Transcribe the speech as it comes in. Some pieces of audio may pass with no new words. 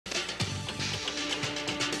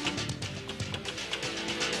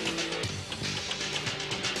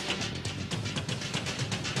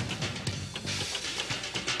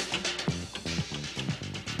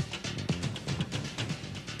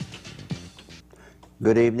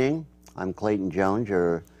Good evening. I'm Clayton Jones,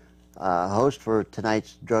 your host for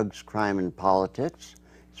tonight's Drugs, Crime, and Politics.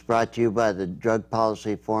 It's brought to you by the Drug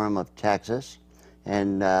Policy Forum of Texas,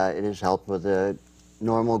 and it is helped with a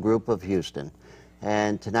normal group of Houston.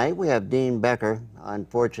 And tonight we have Dean Becker.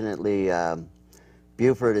 Unfortunately,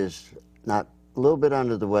 Buford is a little bit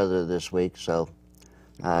under the weather this week, so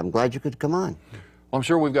I'm glad you could come on. Well, I'm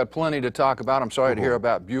sure we've got plenty to talk about. I'm sorry to hear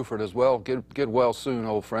about Buford as well. Get well soon,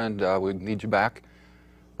 old friend. We need you back.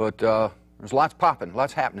 But there's lots popping,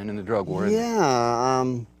 lots happening in the drug war.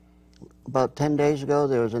 Yeah, about 10 days ago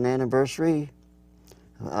there was an anniversary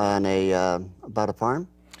on about a farm.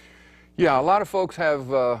 Yeah, a lot of folks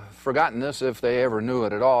have forgotten this if they ever knew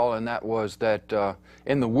it at all, and that was that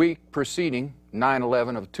in the week preceding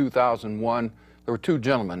 9/11 of 2001, there were two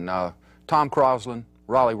gentlemen, Tom Crosland,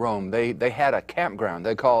 Raleigh Rome. They had a campground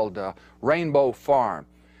they called Rainbow Farm,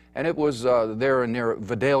 and it was there near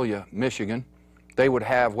Vidalia, Michigan. They would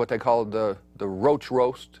have what they called the roach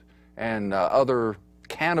roast and other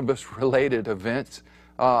cannabis-related events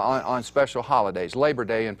on special holidays, Labor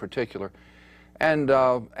Day in particular. And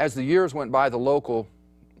as the years went by, the local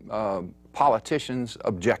politicians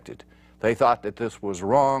objected. They thought that this was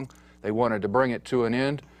wrong. They wanted to bring it to an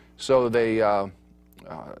end, so they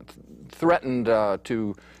threatened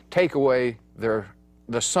to take away the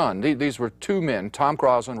son. These were two men, Tom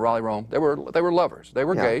Crosland, Raleigh Rome. They were lovers. They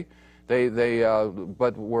were gay.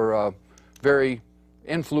 But were very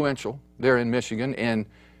influential there in Michigan in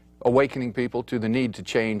awakening people to the need to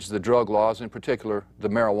change the drug laws, in particular the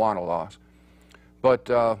marijuana laws. But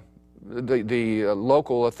the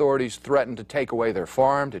local authorities threatened to take away their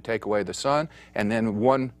farm, to take away the son, and then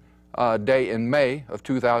one day in May of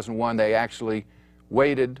 2001, they actually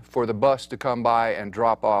waited for the bus to come by and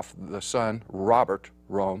drop off the son, Robert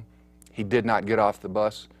Rome. He did not get off the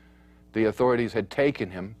bus. The authorities had taken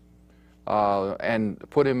him and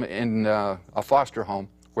put him in a foster home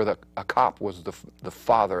where a cop was the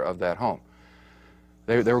father of that home.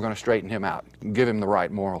 They were going to straighten him out, give him the right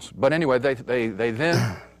morals. But anyway, they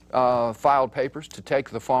then filed papers to take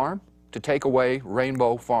the farm, to take away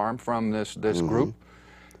Rainbow Farm from this group.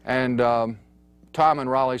 And Tom and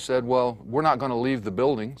Raleigh said, well, we're not going to leave the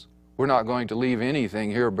buildings. We're not going to leave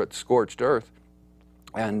anything here but scorched earth.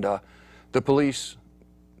 And the police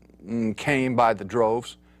came by the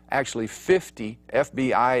droves. Actually, 50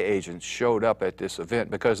 FBI agents showed up at this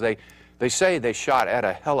event because they say they shot at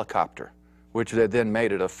a helicopter, which they then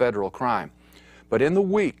made it a federal crime. But in the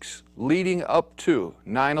weeks leading up to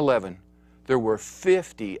 9/11, there were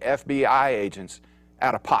 50 FBI agents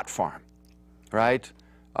at a pot farm, right?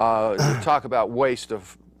 Talk about waste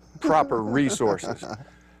of proper resources.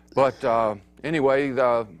 But anyway,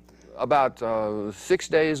 about 6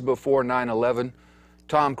 days before 9/11,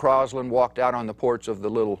 Tom Crosland walked out on the porch of the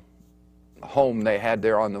little home they had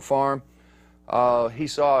there on the farm. He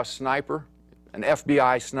saw a sniper, an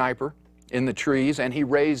FBI sniper, in the trees, and he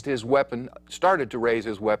raised his weapon, started to raise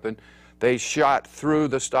his weapon. They shot through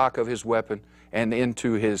the stock of his weapon and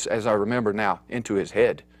into his, as I remember now, into his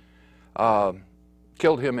head.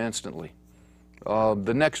 Killed him instantly.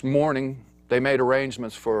 The next morning, they made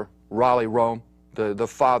arrangements for Raleigh Rome, the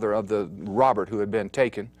father of the Robert who had been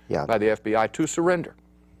taken by the FBI, to surrender.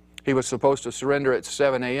 He was supposed to surrender at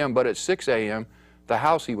 7 a.m., but at 6 a.m., the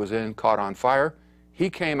house he was in caught on fire.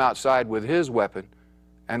 He came outside with his weapon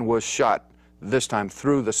and was shot, this time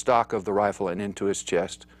through the stock of the rifle and into his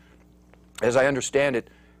chest. As I understand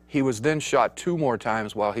it, he was then shot 2 more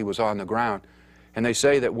times while he was on the ground. And they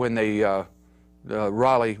say that when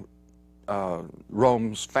Raleigh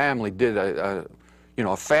Rome's family did a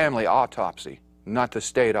family autopsy, not the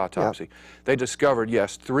state autopsy, they discovered,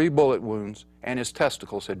 yes, 3 bullet wounds, and his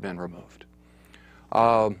testicles had been removed.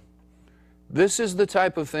 This is the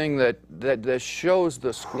type of thing that shows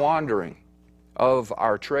the squandering of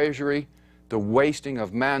our treasury, the wasting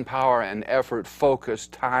of manpower and effort, focus,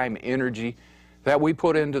 time, energy that we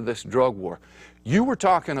put into this drug war. You were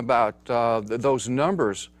talking about those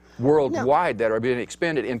numbers worldwide that are being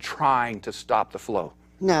expended in trying to stop the flow.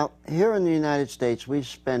 Now, here in the United States, we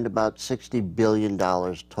spend about $60 billion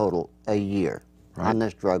total a year on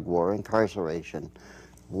this drug war, incarceration,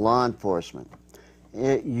 law enforcement.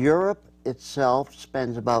 Europe itself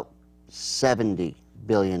spends about $70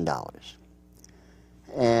 billion.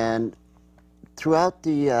 And throughout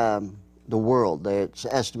the world, it's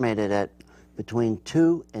estimated at between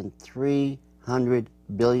 $200 and $300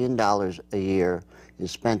 billion a year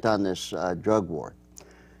is spent on this drug war.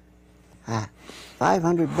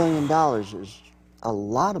 $500 billion is a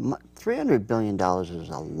lot of money. $300 billion is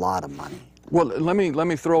a lot of money. Well, let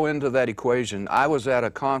me throw into that equation. I was at a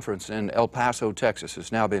conference in El Paso, Texas.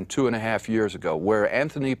 It's now been 2.5 years ago, where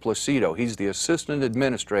Anthony Placido, he's the assistant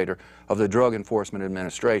administrator of the Drug Enforcement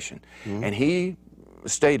Administration, and he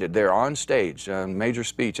stated there on stage, a major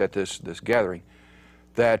speech at this gathering,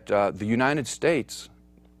 that the United States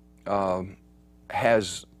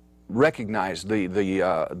has recognized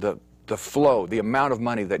the flow, the amount of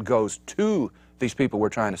money that goes to these people we're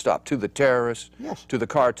trying to stop, to the terrorists, Yes. to the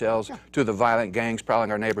cartels, to the violent gangs prowling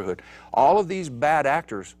our neighborhood. All of these bad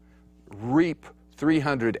actors reap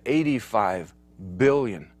 $385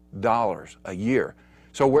 billion a year.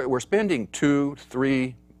 So we're spending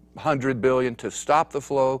 $200–300 billion to stop the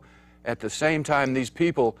flow. At the same time, these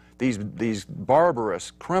people, these barbarous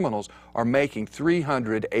criminals, are making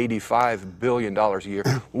 $385 billion a year.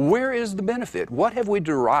 Where is the benefit? What have we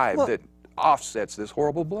derived that offsets this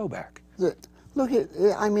horrible blowback? Look,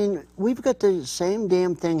 I mean, we've got the same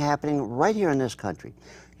damn thing happening right here in this country.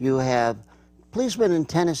 You have policemen in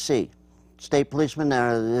Tennessee, state policemen,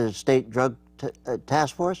 the state drug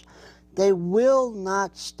task force. They will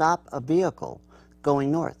not stop a vehicle going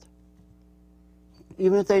north,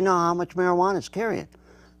 even if they know how much marijuana it's carrying.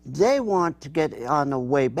 They want to get on the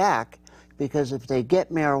way back, because if they get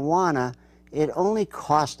marijuana, it only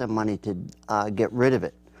costs them money to get rid of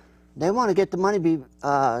it. They want to get the money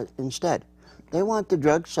instead. They want the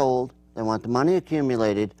drugs sold, they want the money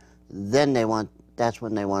accumulated, then that's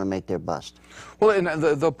when they want to make their bust. Well, and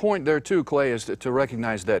the point there too, Clay, is to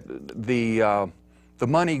recognize that the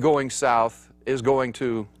money going south is going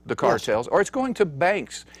to the cartels, or it's going to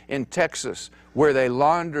banks in Texas where they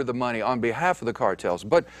launder the money on behalf of the cartels.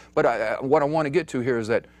 But what I want to get to here is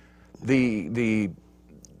that the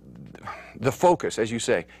focus, as you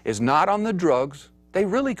say, is not on the drugs. They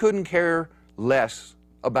really couldn't care less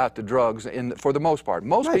about the drugs for the most part.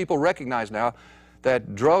 Most people recognize now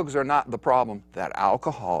that drugs are not the problem that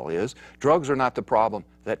alcohol is. Drugs are not the problem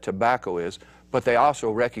that tobacco is. But they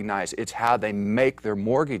also recognize it's how they make their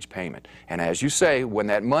mortgage payment. And as you say, when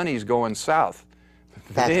that money's going south,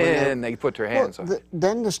 then they put their hands on it.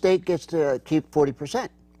 Then the state gets to keep 40%.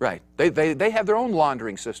 Right. They have their own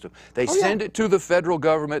laundering system. They send it to the federal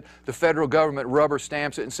government. The federal government rubber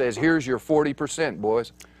stamps it and says, here's your 40%,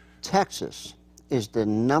 boys. Texas is the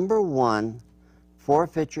 #1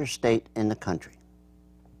 forfeiture state in the country.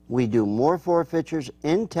 We do more forfeitures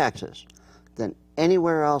in Texas than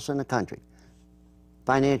anywhere else in the country,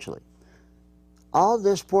 financially. All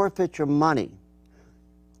this forfeiture money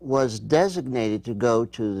was designated to go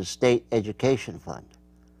to the state education fund.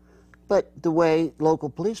 But the way local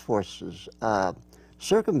police forces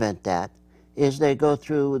circumvent that is they go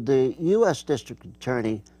through the U.S. District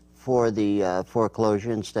Attorney for the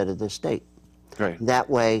foreclosure instead of the state. Right. That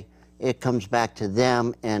way, it comes back to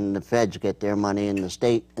them, and the feds get their money, and the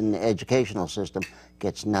state and the educational system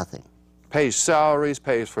gets nothing. Pays salaries,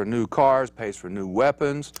 pays for new cars, pays for new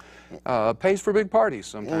weapons, pays for big parties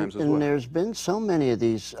sometimes as well. And there's been so many of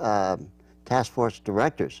these task force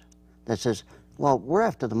directors that says, well, we're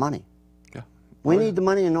after the money. Yeah. We need the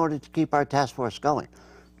money in order to keep our task force going.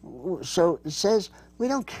 So it says, we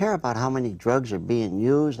don't care about how many drugs are being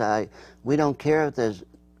used. We don't care if there's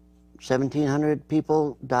 1,700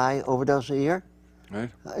 people die overdose a year. Right.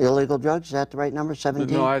 Illegal drugs, is that the right number,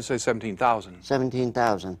 17? No, I'd say 17,000.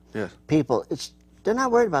 17,000 yes. People. They're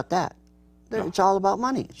not worried about that. No. It's all about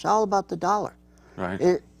money. It's all about the dollar.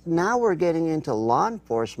 Right. Now we're getting into law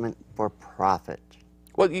enforcement for profit.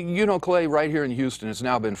 Well, you know, Clay, right here in Houston, it's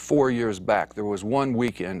now been 4 years back. There was one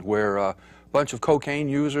weekend where a bunch of cocaine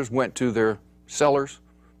users went to their cellars,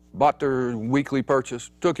 bought their weekly purchase,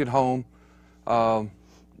 took it home,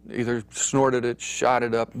 either snorted it, shot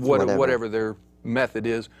it up, whatever their method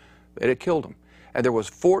is, and it killed them. And there was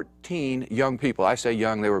 14 young people, I say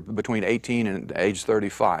young, they were between 18 and age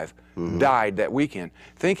 35, died that weekend,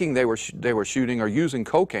 thinking they were shooting or using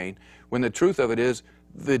cocaine, when the truth of it is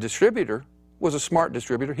the distributor was a smart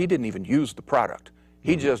distributor. He didn't even use the product.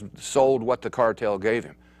 He just sold what the cartel gave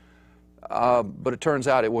him. But it turns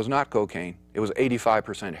out it was not cocaine. It was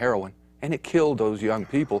 85% heroin. And it killed those young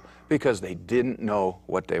people because they didn't know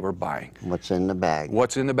what they were buying. What's in the bag.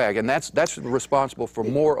 What's in the bag. And that's responsible for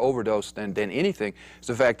more overdose than anything. It's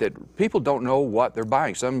the fact that people don't know what they're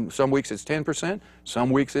buying. Some weeks it's 10%,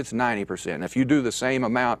 some weeks it's 90%. And if you do the same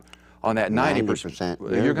amount on that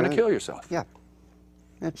 90%, you're going to kill yourself. Yeah.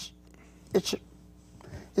 It's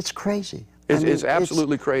crazy. It's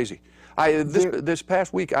absolutely crazy. This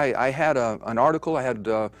past week I had an article I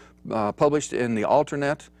had published in the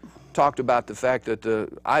Alternate, talked about the fact that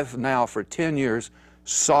I've now for 10 years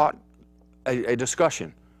sought a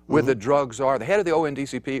discussion with the drug czar, the head of the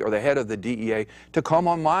ONDCP or the head of the DEA, to come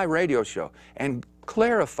on my radio show and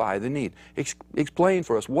clarify the need, explain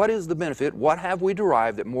for us what is the benefit, what have we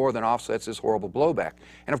derived that more than offsets this horrible blowback.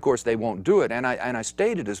 And of course they won't do it, and I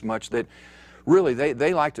stated as much that really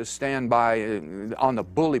they like to stand by on the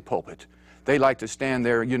bully pulpit. They like to stand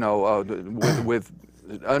there, you know, with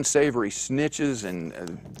unsavory snitches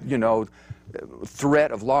and, you know,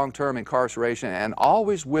 threat of long-term incarceration, and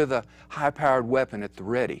always with a high-powered weapon at the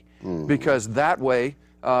ready, because that way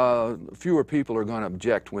fewer people are going to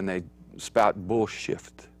object when they spout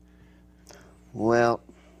bullshit. Well,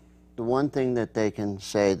 the one thing that they can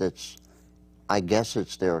say that's, I guess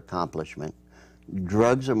it's their accomplishment,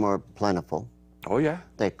 drugs are more plentiful. Oh, yeah.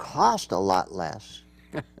 They cost a lot less.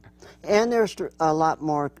 And they're a lot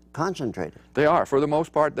more concentrated. They are. For the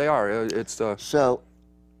most part, they are. It's So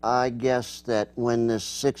I guess that when this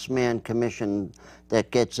six-man commission that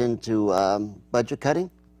gets into budget cutting,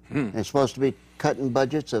 it's supposed to be cutting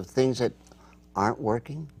budgets of things that aren't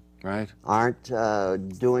working, right, aren't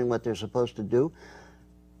doing what they're supposed to do.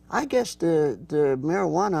 I guess the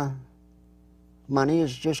marijuana money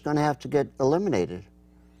is just going to have to get eliminated,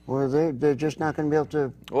 or they're just not going to be able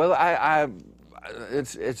to. Well,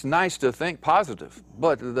 it's nice to think positive,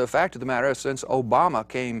 but the fact of the matter is, since Obama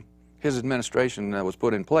came, his administration that was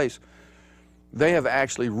put in place, they have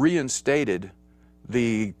actually reinstated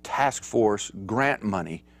the task force grant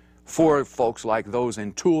money for folks like those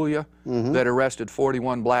in Tulia that arrested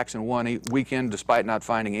 41 blacks in one weekend despite not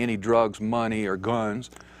finding any drugs, money, or guns.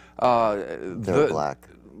 They're black.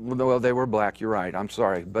 Well, they were black, you're right, I'm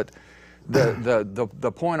sorry. But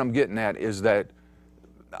the point I'm getting at is that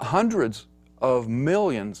hundreds of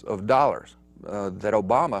millions of dollars that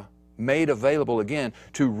Obama made available again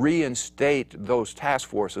to reinstate those task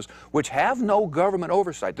forces, which have no government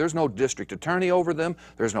oversight. There's no district attorney over them.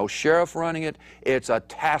 There's no sheriff running it. It's a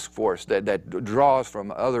task force that draws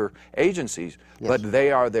from other agencies, but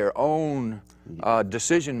they are their own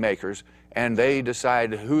decision makers, and they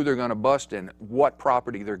decide who they're going to bust and what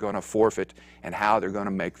property they're going to forfeit and how they're going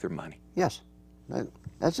to make their money. Yes,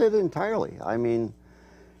 that's it entirely. I mean,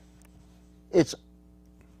 it's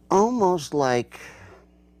almost like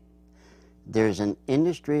there's an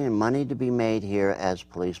industry and money to be made here as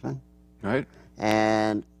policemen. Right.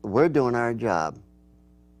 And we're doing our job.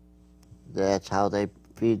 That's how they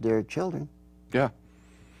feed their children. Yeah.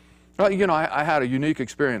 Well, you know, I had a unique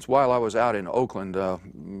experience while I was out in Oakland a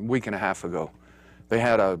week and a half ago. They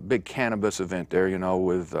had a big cannabis event there, you know,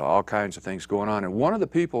 with all kinds of things going on. And one of the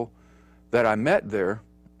people that I met there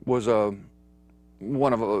was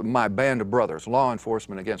one of my band of brothers, law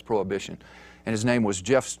enforcement against prohibition, and his name was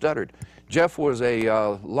Jeff Studdard. Jeff was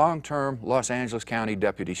a long-term Los Angeles County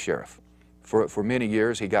deputy sheriff. For many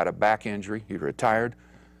years, he got a back injury. He retired,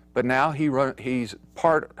 but now he's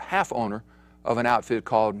half owner of an outfit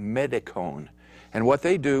called Medicone, and what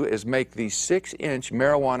they do is make these 6-inch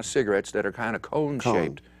marijuana cigarettes that are kind of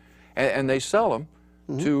cone-shaped, and they sell them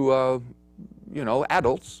to you know,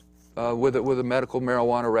 adults with a medical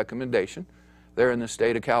marijuana recommendation. They're in the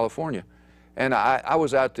state of California. And I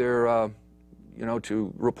was out there, you know,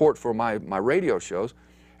 to report for my radio shows,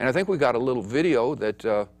 and I think we got a little video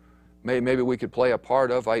that maybe we could play a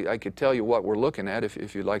part of. I could tell you what we're looking at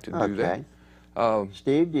if you'd like to do that.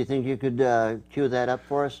 Steve, do you think you could cue that up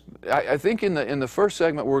for us? I think in the first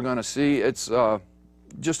segment we're going to see, it's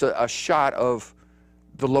just a shot of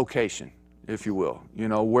the location, if you will, you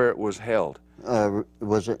know, where it was held.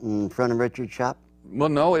 Was it in front of Richard's shop? Well,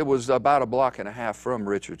 no, it was about a block and a half from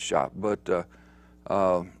Richard's shop. But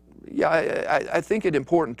yeah, I think it's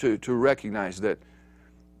important to recognize that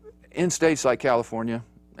in states like California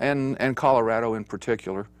and Colorado in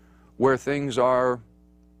particular, where things are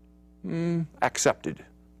accepted,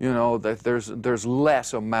 you know, that there's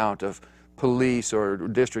less amount of police or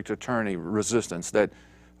district attorney resistance, that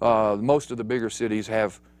most of the bigger cities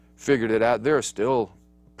have figured it out. There are still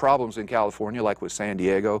problems in California, like with San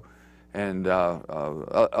Diego and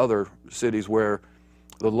other cities, where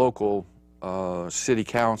the local city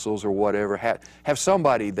councils or whatever have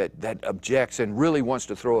somebody that objects and really wants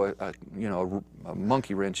to throw a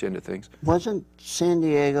monkey wrench into things. Wasn't San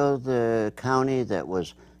Diego the county that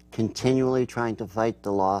was continually trying to fight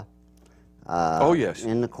the law? Oh, yes.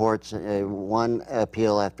 In the courts, one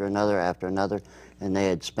appeal after another, and they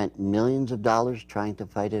had spent millions of dollars trying to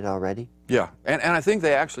fight it already? Yeah, and I think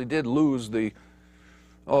they actually did lose the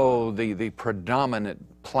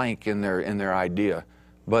predominant plank in their idea,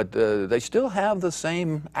 but they still have the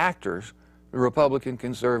same actors, the Republican,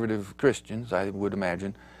 conservative Christians, I would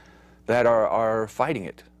imagine, that are fighting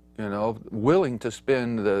it, you know, willing to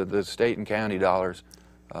spend the state and county dollars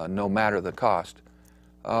no matter the cost.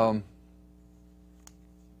 We're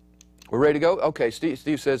ready to go? Okay,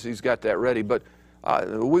 Steve says he's got that ready, but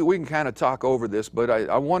we can kind of talk over this, but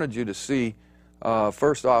I wanted you to see,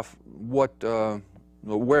 first off,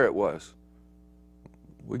 where it was.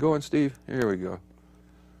 We going, Steve? Here we go.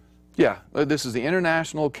 Yeah, this is the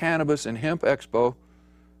International Cannabis and Hemp Expo.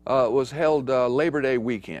 It was held Labor Day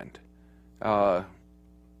weekend out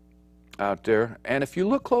there. And if you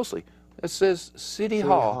look closely, it says City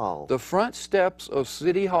Hall. The front steps of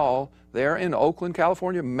City Hall there in Oakland,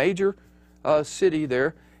 California, major city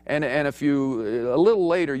there. And if you, a little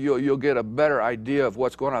later, you'll get a better idea of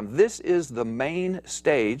what's going on. This is the main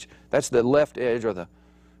stage. That's the left edge or the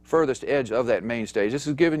furthest edge of that main stage. This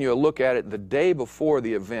is giving you a look at it the day before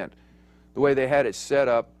the event, the way they had it set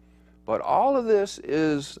up. But all of this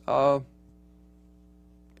is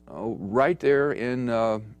right there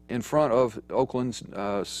in front of Oakland's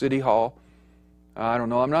City Hall. I don't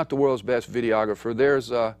know, I'm not the world's best videographer. There's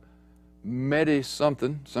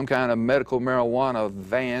some kind of medical marijuana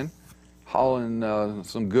van hauling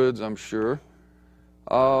some goods, I'm sure.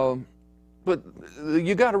 But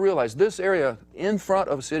you got to realize this area in front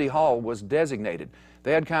of City Hall was designated.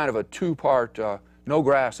 They had kind of a two-part, no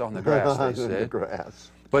grass on the grass, they said. Grass.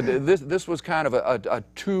 But this was kind of a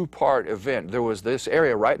two-part event. There was this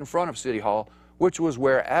area right in front of City Hall, which was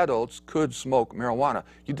where adults could smoke marijuana.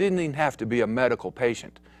 You didn't even have to be a medical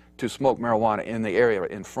patient to smoke marijuana in the area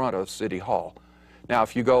in front of City Hall. Now,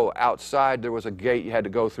 if you go outside, there was a gate you had to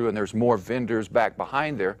go through, and there's more vendors back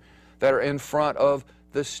behind there that are in front of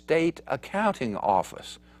the State Accounting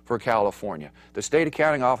Office for California. The State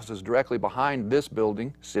Accounting Office is directly behind this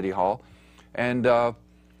building, City Hall, and but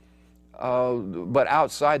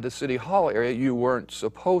outside the City Hall area, you weren't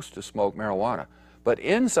supposed to smoke marijuana. But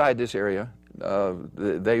inside this area,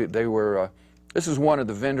 they were, this is one of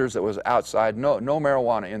the vendors that was outside, no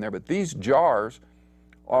marijuana in there, but these jars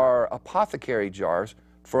are apothecary jars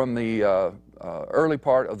from the early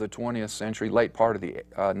part of the 20th century, late part of the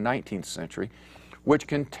 19th century, which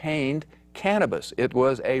contained cannabis. It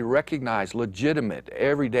was a recognized, legitimate,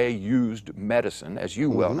 everyday used medicine, as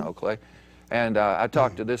you well know, Clay. And I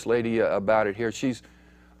talked to this lady about it here. She's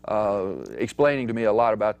explaining to me a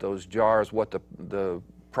lot about those jars, what the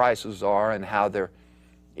prices are and how they're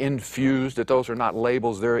infused, that those are not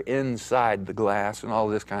labels, they're inside the glass and all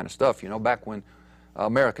this kind of stuff. You know, back when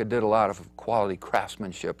America did a lot of quality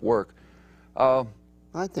craftsmanship work. I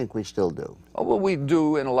think we still do. Well, we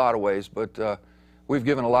do in a lot of ways, but we've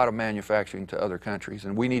given a lot of manufacturing to other countries,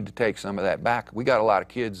 and we need to take some of that back. We got a lot of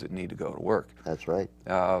kids that need to go to work. That's right.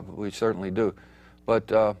 We certainly do. But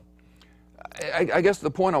I guess the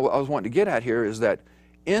point I was wanting to get at here is that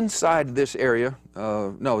inside this area,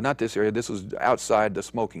 no, not this area, this was outside the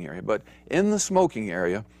smoking area, but in the smoking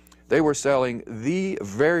area, they were selling the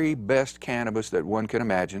very best cannabis that one can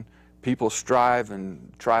imagine. People strive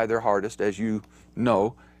and try their hardest, as you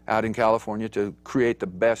know, out in California to create the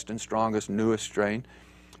best and strongest, newest strain.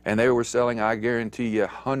 And they were selling, I guarantee you,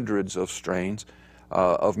 hundreds of strains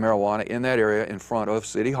of marijuana in that area in front of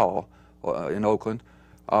City Hall in Oakland.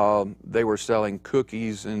 They were selling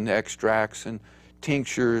cookies and extracts and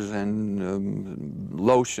tinctures and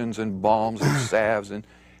lotions and balms and salves and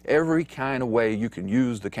every kind of way you can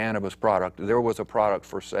use the cannabis product. There was a product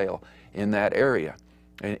for sale in that area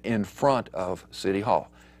in front of City Hall.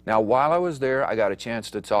 Now, while I was there, I got a chance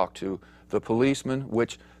to talk to the policeman,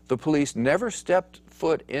 which the police never stepped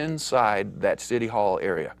foot inside that City Hall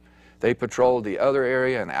area. They patrolled the other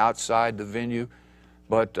area and outside the venue,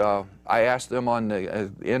 but I asked them on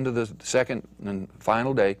the end of the second and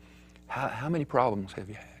final day, how many problems have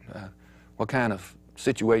you had? What kind of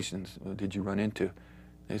situations did you run into?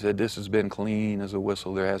 They said, this has been clean as a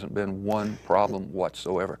whistle. There hasn't been one problem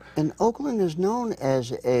whatsoever. And Oakland is known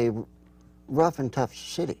as a rough and tough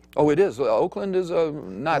city. Oh, it is. Oakland is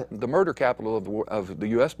not the murder capital of the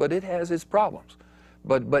U.S., but it has its problems.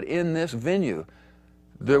 But in this venue,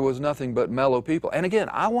 there was nothing but mellow people. And again,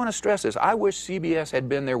 I want to stress this. I wish CBS had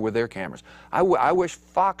been there with their cameras. I wish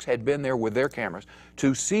Fox had been there with their cameras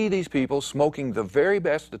to see these people smoking the very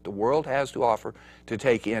best that the world has to offer, to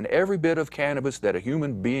take in every bit of cannabis that a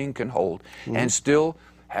human being can hold, and still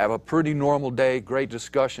have a pretty normal day, great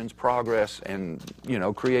discussions, progress, and, you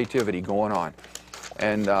know, creativity going on.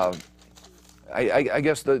 And I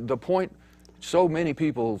guess the point so many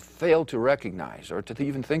people fail to recognize or to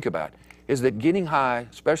even think about is that getting high,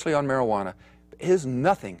 especially on marijuana, is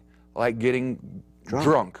nothing like getting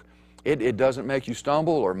drunk. It doesn't make you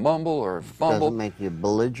stumble or mumble or fumble. Doesn't make you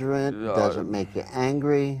belligerent, doesn't make you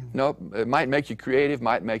angry. Nope, it might make you creative,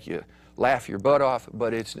 might make you laugh your butt off,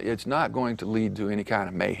 but it's not going to lead to any kind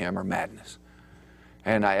of mayhem or madness.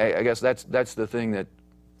 And I guess that's the thing that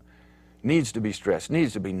needs to be stressed,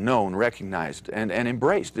 needs to be known, recognized, and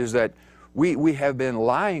embraced, is that we have been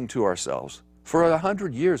lying to ourselves for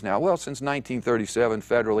 100 years now. Well, since 1937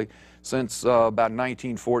 federally, since about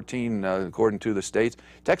 1914, according to the states.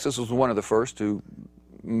 Texas was one of the first to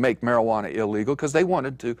make marijuana illegal because they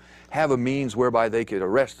wanted to have a means whereby they could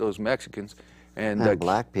arrest those Mexicans. And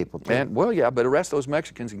black people, too. And, well, yeah, but arrest those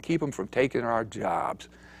Mexicans and keep them from taking our jobs.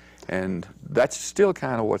 And that's still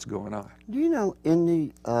kind of what's going on. Do you know, in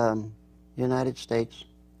the United States,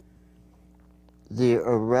 the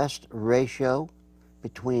arrest ratio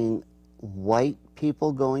between white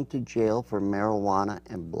people going to jail for marijuana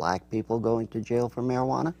and black people going to jail for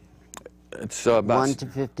marijuana? It's about 1 to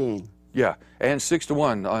 15. Yeah, and 6 to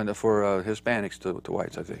 1 for Hispanics to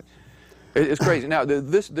whites, I think. It's crazy. Now,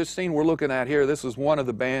 this scene we're looking at here, this is one of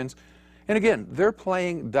the bands. And again, they're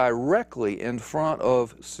playing directly in front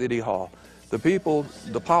of City Hall. The people,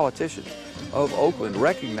 the politicians of Oakland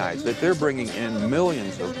recognize that they're bringing in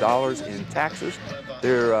millions of dollars in taxes.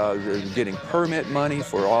 They're getting permit money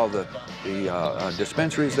for all the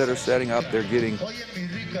dispensaries that are setting up. They're getting,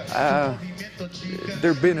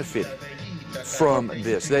 they're benefiting from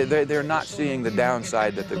this. They're not seeing the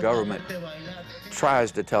downside that the government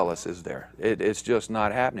tries to tell us is there. It's just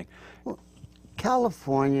not happening. Well,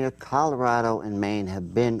 California, Colorado, and Maine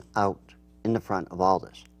have been out in the front of all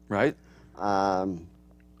this. Right. Now,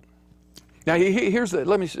 here's the,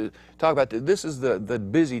 let me talk about this. This is the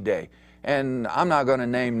busy day. And I'm not going to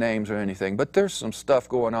name names or anything, but there's some stuff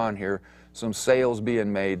going on here, some sales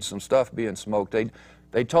being made, some stuff being smoked.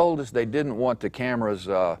 They told us they didn't want the cameras,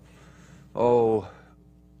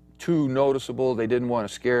 too noticeable. They didn't want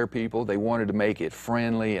to scare people. They wanted to make it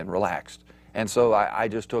friendly and relaxed. And so I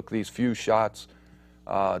just took these few shots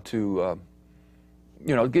to,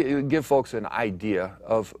 you know, give folks an idea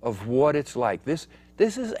of what it's like. This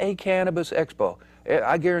is a cannabis expo.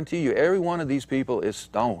 I guarantee you, every one of these people is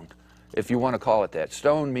stoned, if you want to call it that.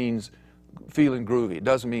 Stoned means feeling groovy. It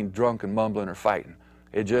doesn't mean drunk and mumbling or fighting.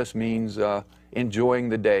 It just means enjoying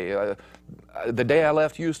the day. The day I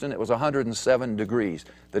left Houston, it was 107 degrees.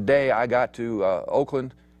 The day I got to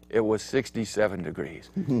Oakland, it was 67 degrees.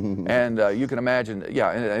 And you can imagine,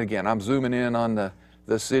 yeah, and again, I'm zooming in on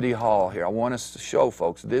the City Hall here. I want us to show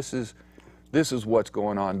folks this is what's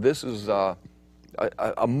going on. This is a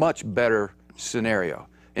much better scenario.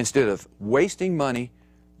 Instead of wasting money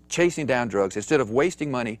chasing down drugs, instead of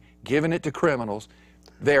wasting money giving it to criminals,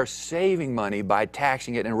 they're saving money by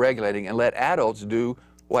taxing it and regulating and let adults do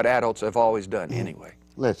what adults have always done anyway.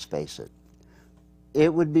 Let's face it.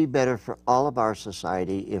 It would be better for all of our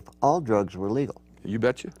society if all drugs were legal. You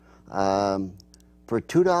betcha. For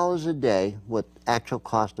 $2 a day, what actual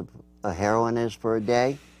cost of a heroin is for a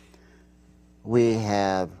day, we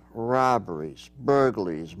have robberies,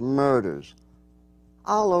 burglaries, murders,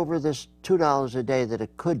 all over this $2 a day that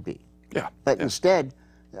it could be. Yeah. But instead,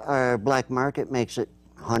 our black market makes it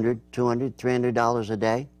 $100, $200, $300 a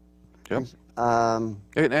day. Yep.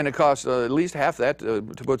 And it costs at least half that to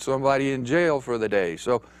put somebody in jail for the day.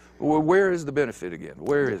 So where is the benefit again?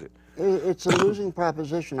 Where is it? It's a losing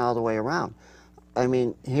proposition all the way around. I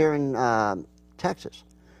mean, here in Texas,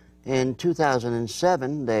 in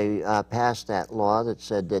 2007, they passed that law that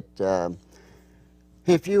said that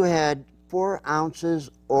if you had 4 ounces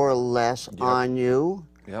or less on you,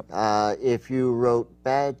 if you wrote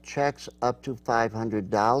bad checks up to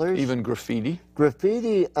 $500, even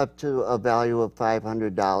graffiti up to a value of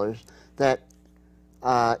 $500, that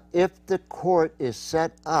if the court is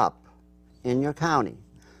set up in your county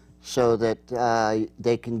so that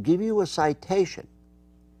they can give you a citation,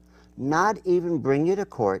 not even bring you to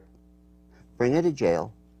court, bring you to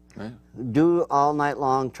jail, do all night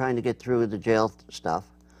long trying to get through the jail stuff,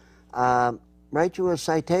 write you a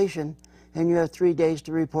citation, and you have 3 days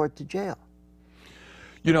to report to jail.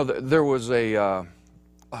 You know, there was a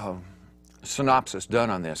synopsis done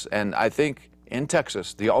on this, and I think in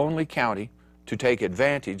Texas, the only county to take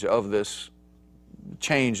advantage of this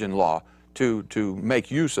change in law, to make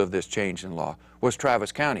use of this change in law, was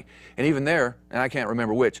Travis County. And even there, and I can't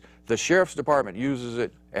remember which, the sheriff's department uses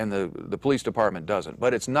it and the police department doesn't.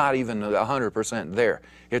 But it's not even 100% there.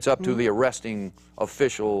 It's up to the arresting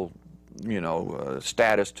official, you know,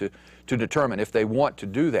 status to determine if they want to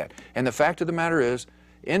do that. And the fact of the matter is,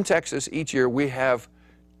 in Texas each year we have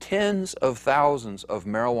tens of thousands of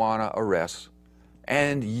marijuana arrests,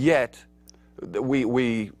 and yet I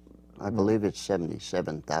believe it's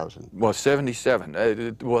 77,000. Well,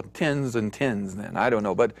 77. Well, tens and tens then. I don't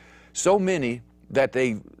know. But so many that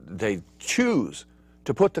they choose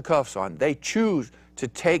to put the cuffs on. They choose to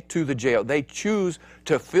take to the jail. They choose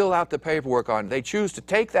to fill out the paperwork on it. They choose to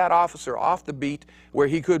take that officer off the beat where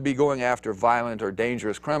he could be going after violent or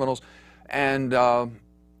dangerous criminals. And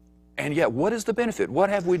yet, what is the benefit? What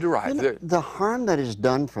have we derived? You know, the harm that is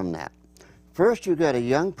done from that. First, you've got a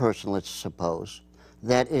young person, let's suppose,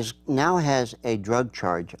 that now has a drug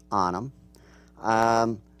charge on them.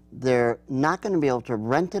 They're not going to be able to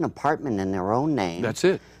rent an apartment in their own name. That's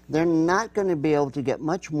it. They're not going to be able to get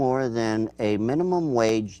much more than a minimum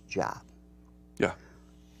wage job. Yeah.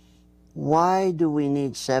 Why do we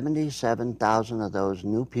need 77,000 of those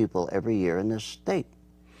new people every year in this state?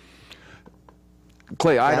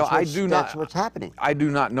 Clay, I do not. That's what's happening. I do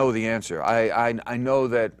not know the answer. I know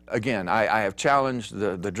that, again, I have challenged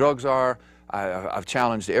the drug czar. I've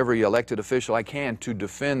challenged every elected official I can to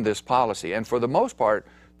defend this policy. And for the most part,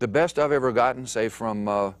 the best I've ever gotten, say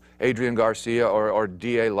from Adrian Garcia or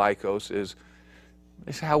D.A. Lycos, is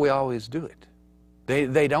how we always do it.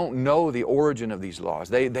 They don't know the origin of these laws.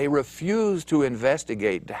 They refuse to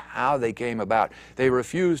investigate how they came about. They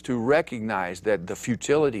refuse to recognize that the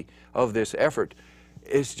futility of this effort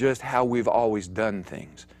is just how we've always done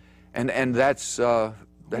things. And that's got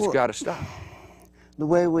to stop. The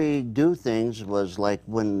way we do things was like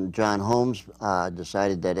when John Holmes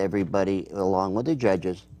decided that everybody, along with the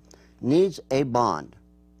judges, needs a bond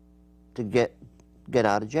to get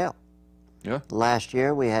out of jail. Yeah. Last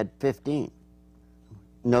year we had 15.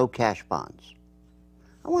 No cash bonds.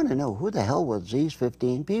 I want to know, who the hell was these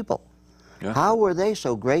 15 people? Yeah. How were they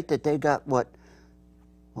so great that they got what?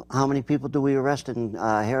 How many people do we arrest in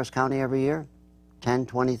Harris County every year? 10,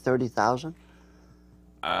 20, 30,000?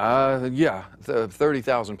 Yeah,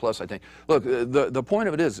 30,000 plus, I think. Look, the point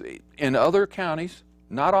of it is, in other counties,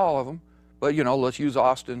 not all of them, but, you know, let's use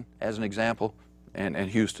Austin as an example and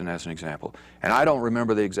Houston as an example. And I don't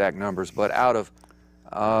remember the exact numbers, but out of,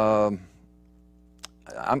 I'm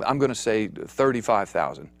going to say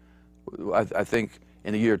 35,000. I think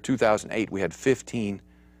in the year 2008 we had 15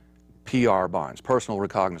 PR bonds, personal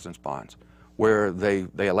recognizance bonds, where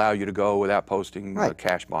they allow you to go without posting a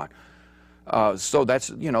cash bond. So that's,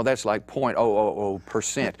 you know, that's like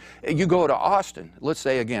 0.000%. You go to Austin, let's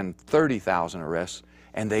say again 30,000 arrests,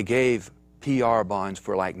 and they gave PR bonds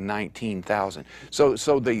for like 19,000.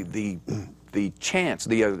 So the chance,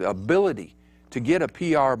 the ability to get a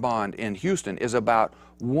PR bond in Houston is about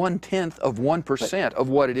 0.1% of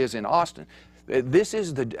what it is in Austin. This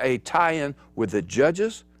is a tie-in with the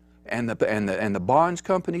judges and the bonds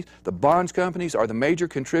companies. The bonds companies are the major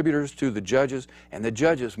contributors to the judges, and the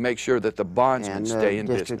judges make sure that the bondsmen stay in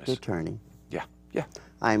business. District attorney. Yeah, yeah.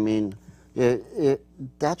 I mean,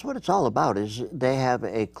 that's what it's all about. Is they have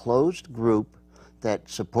a closed group that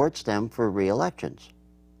supports them for re-elections.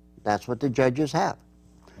 That's what the judges have.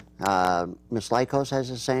 Ms. Lycos has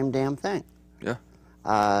the same damn thing. Yeah.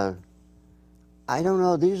 I don't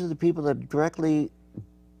know. These are the people that directly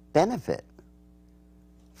benefit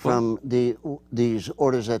from these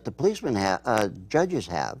orders that the policemen have, judges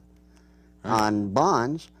have on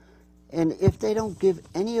bonds, and if they don't give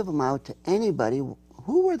any of them out to anybody,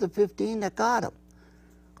 who were the 15 that got them?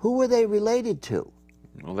 Who were they related to?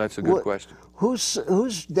 Well, that's a good question.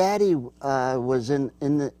 Whose daddy was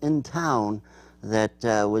in town that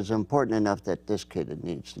was important enough that this kid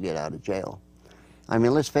needs to get out of jail? I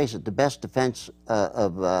mean, let's face it, the best defense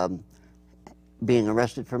of being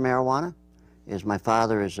arrested for marijuana is my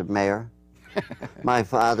father is a mayor, my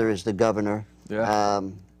father is the governor. Yeah.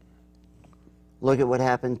 Look at what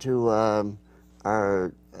happened to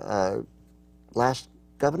our last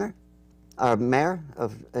governor, our mayor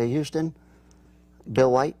of Houston,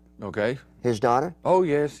 Bill White. Okay. His daughter. Oh,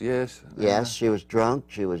 yes, yes. Yes, she was drunk,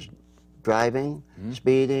 she was driving,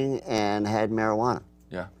 speeding, and had marijuana.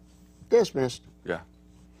 Yeah. Dismissed. Yeah.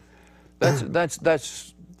 This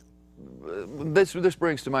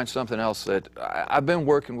brings to mind something else that I've been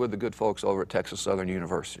working with the good folks over at Texas Southern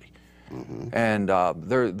University, and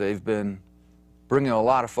they've been bringing a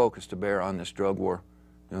lot of focus to bear on this drug war.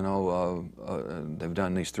 You know, they've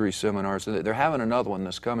done these 3 seminars. They're having another one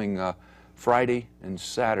this coming Friday and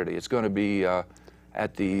Saturday. It's going to be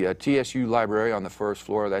at the TSU Library on the 1st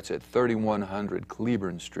floor. That's at 3100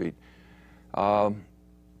 Cleburne Street. And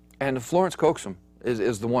Florence Coxum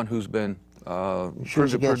is the one who's been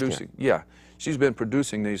producing. Yeah, she's been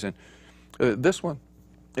producing these, and this one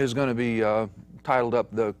is going to be titled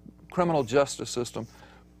up "The Criminal Justice System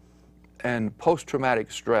and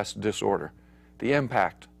Post-Traumatic Stress Disorder: The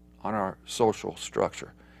Impact on Our Social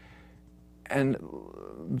Structure." And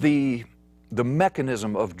the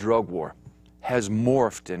mechanism of drug war has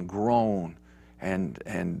morphed and grown and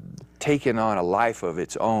taken on a life of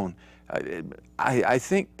its own. I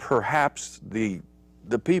think perhaps the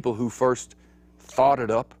the people who first thought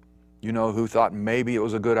it up, you know, who thought maybe it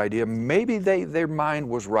was a good idea, maybe their mind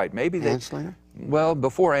was right. Maybe they, Anslinger? well,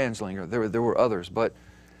 before Anslinger, there were others, but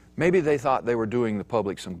maybe they thought they were doing the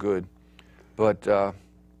public some good. But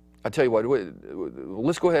I tell you what,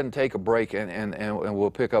 let's go ahead and take a break, and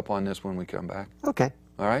we'll pick up on this when we come back. Okay.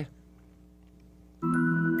 All right?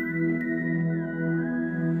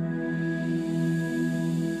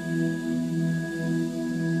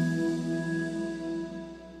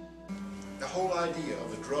 The whole idea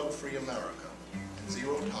of a drug-free America and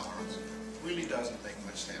zero tolerance really doesn't make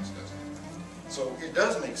much sense, does it? So it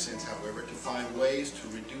does make sense, however, to find ways to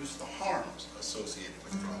reduce the harms associated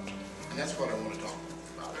with drugs. And that's what I want to talk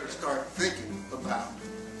about. To start thinking about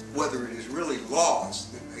whether it is really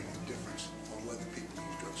laws that make the difference on whether people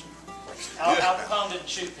use drugs or not. Al Capone didn't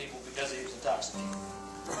shoot people because he was intoxicated.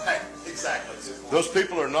 Right, exactly. Those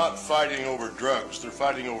people are not fighting over drugs, they're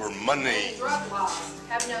fighting over money. Drug laws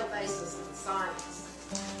have no basis in science.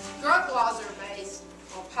 Drug laws are based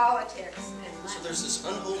on politics and money. So there's this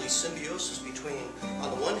unholy symbiosis between,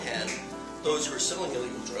 on the one hand, those who are selling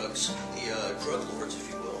illegal drugs, the drug lords, if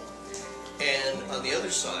you will, and on the other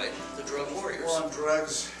side, the drug warriors. War on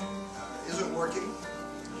drugs isn't working,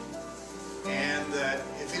 and that,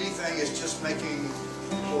 if anything, is just making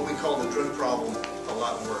what we call the drug problem a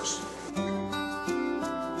lot worse.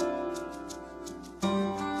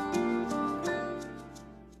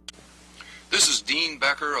 This is Dean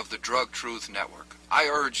Becker of the Drug Truth Network. I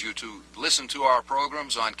urge you to listen to our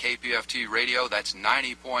programs on KPFT Radio, that's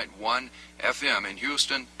 90.1 FM in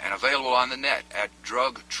Houston, and available on the net at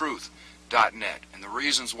drugtruth.net. And the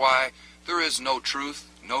reasons why: there is no truth,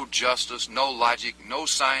 no justice, no logic, no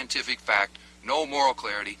scientific fact, no moral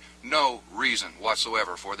clarity, no reason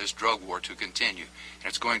whatsoever for this drug war to continue. And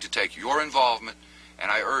it's going to take your involvement, and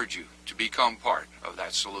I urge you to become part of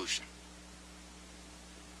that solution.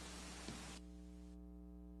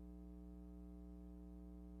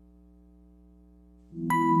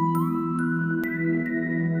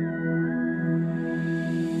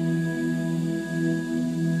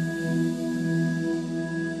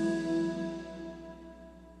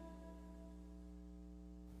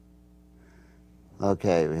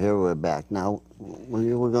 Okay, here we're back. Now,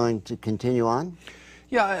 we're going to continue on?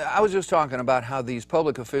 Yeah, I was just talking about how these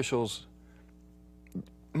public officials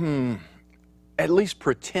at least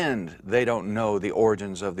pretend they don't know the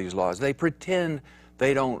origins of these laws. They pretend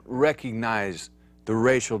they don't recognize the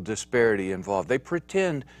racial disparity involved. They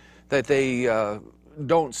pretend that they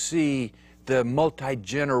don't see the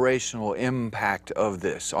multi-generational impact of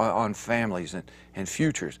this on families and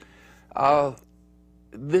futures.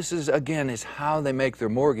 This is, again, is how they make their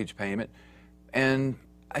mortgage payment. And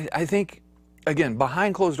I think, again,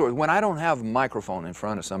 behind closed doors, when I don't have a microphone in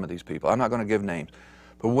front of some of these people, I'm not going to give names,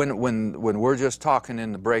 but when we're just talking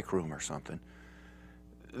in the break room or something,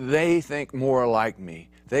 they think more like me.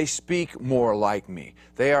 They speak more like me.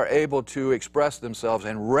 They are able to express themselves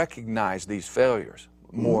and recognize these failures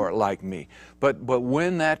more like me. But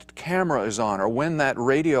when that camera is on, or when that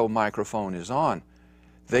radio microphone is on,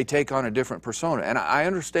 they take on a different persona. And I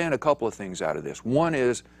understand a couple of things out of this. One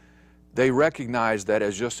is they recognize that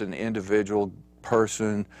as just an individual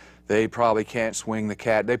person, they probably can't swing the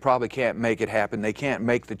cat. They probably can't make it happen. They can't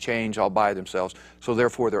make the change all by themselves. So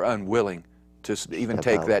therefore, they're unwilling to even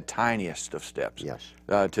take that tiniest of steps, Yes.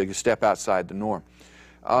 To step outside the norm.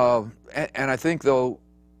 And I think, though,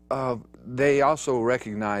 they also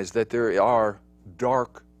recognize that there are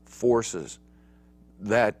dark forces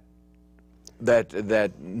that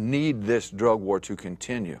need this drug war to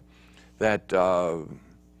continue, that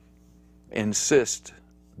insist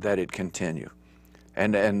that it continue.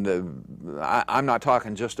 And I'm not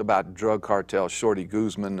talking just about drug cartels, Shorty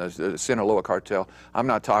Guzman, the Sinaloa cartel. I'm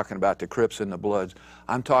not talking about the Crips and the Bloods.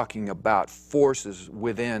 I'm talking about forces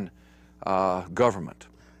within government.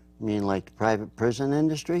 You mean like the private prison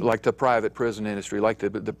industry? Like the private prison industry, like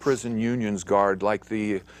the prison unions guard, like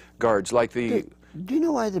the guards, like the... Do you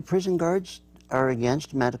know why the prison guards are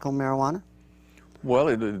against medical marijuana? Well,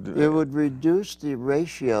 It would reduce the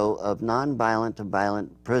ratio of nonviolent to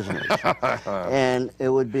violent prisoners. And it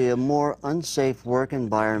would be a more unsafe work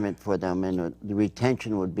environment for them, and the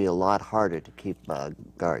retention would be a lot harder to keep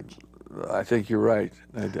guards. I think you're right.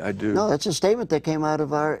 I do. No, that's a statement that came out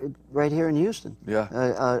of right here in Houston.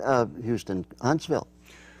 Yeah. Houston, Huntsville.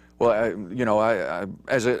 Well,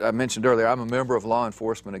 as I mentioned earlier, I'm a member of Law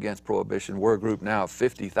Enforcement Against Prohibition. We're a group now of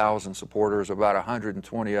 50,000 supporters. About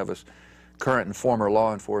 120 of us, current and former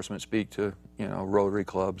law enforcement, speak to, Rotary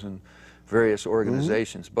clubs and various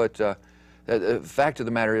organizations. But the fact of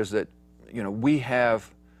the matter is that, we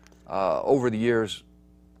have, over the years,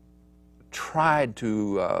 tried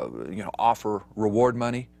to you know, offer reward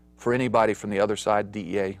money for anybody from the other side,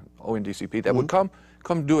 DEA, ONDCP, that would come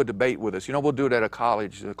do a debate with us. You know, we'll do it at a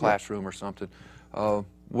college, a classroom or something.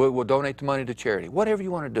 We'll donate the money to charity, whatever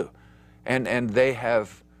you want to do. And they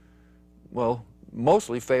have, well,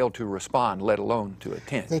 mostly failed to respond, let alone to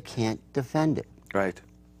attend. They can't defend it. Right,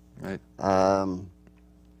 right.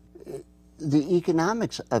 The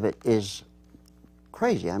economics of it is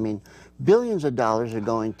crazy. I mean, billions of dollars are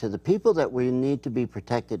going to the people that we need to be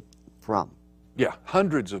protected from. Yeah,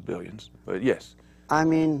 hundreds of billions, but yes. I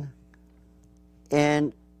mean,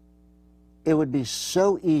 and it would be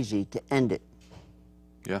so easy to end it.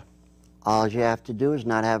 Yeah. All you have to do is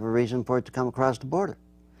not have a reason for it to come across the border.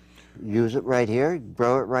 Use it right here,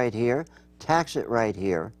 grow it right here, tax it right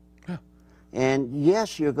here. Yeah. And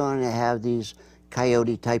yes, you're going to have these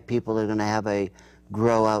coyote-type people that are going to have a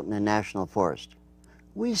grow out in the national forest.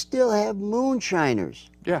 We still have moonshiners.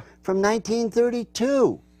 Yeah. From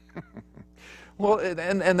 1932. Well,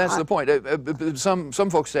 and that's the point. Some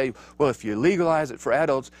folks say, well, if you legalize it for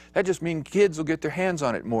adults, that just means kids will get their hands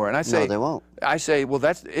on it more. And I say, no, they won't. I say, well,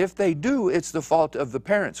 that's, if they do, it's the fault of the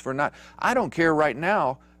parents for not. I don't care right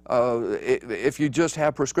now if you just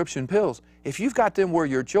have prescription pills. If you've got them where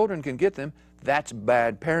your children can get them, that's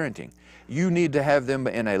bad parenting. You need to have them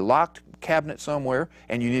in a locked cabinet somewhere,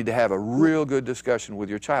 and you need to have a real good discussion with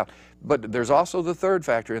your child. But there's also the third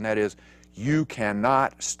factor, and that is, you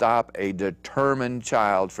cannot stop a determined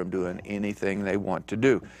child from doing anything they want to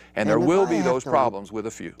do. And there will be those problems with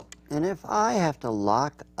a few. And if I have to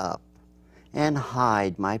lock up and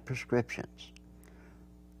hide my prescriptions,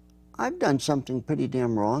 I've done something pretty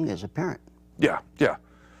damn wrong as a parent. Yeah, yeah.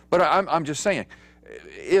 But I'm just saying,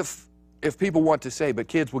 if people want to say, but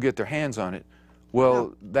kids will get their hands on it,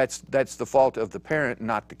 well, no. That's the fault of the parent,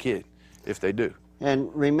 not the kid, if they do. And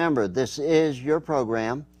remember, this is your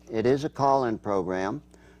program. It is a call-in program.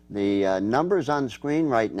 The number's on the screen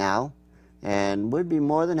right now, and we'd be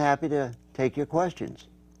more than happy to take your questions.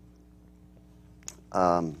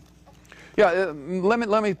 Yeah,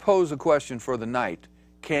 let me pose a question for the night.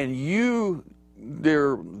 Can you,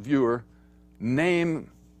 dear viewer,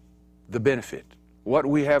 name the benefit, what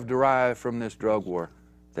we have derived from this drug war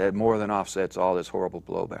that more than offsets all this horrible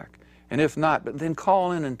blowback? And if not, but then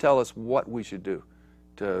call in and tell us what we should do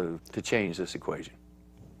to change this equation.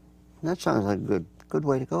 That sounds like a good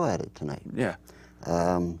way to go at it tonight. Yeah.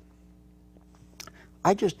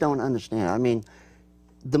 I just don't understand. I mean,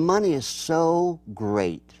 the money is so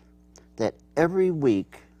great that every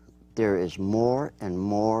week there is more and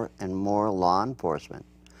more and more law enforcement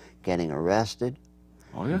getting arrested,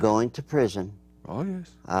 going to prison. Oh,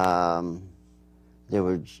 yes. There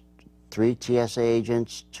were 3 TSA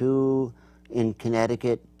agents, 2 in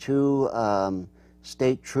Connecticut, 2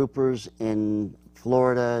 state troopers in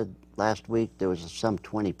Florida. Last week, there was some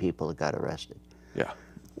 20 people that got arrested. Yeah.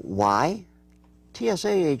 Why? TSA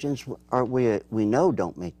agents, we know,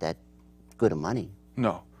 don't make that good of money.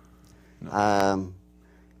 No. No.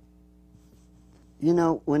 You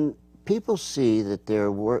know, when people see that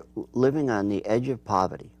they're living on the edge of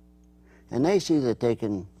poverty, and they see that they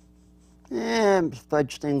can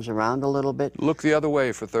fudge things around a little bit. Look the other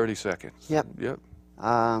way for 30 seconds. Yep. Yep.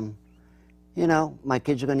 You know, my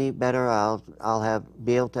kids are going to eat better. I'll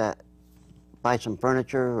be able to buy some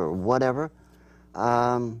furniture or whatever.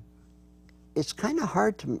 It's kind of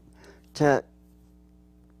hard to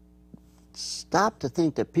stop to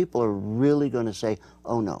think that people are really going to say,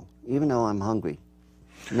 "Oh no, even though I'm hungry,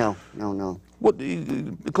 no, no, no." Well,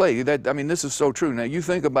 Clay, I mean, this is so true. Now, you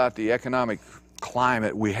think about the economic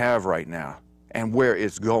climate we have right now and where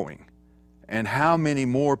it's going. And how many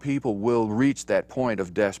more people will reach that point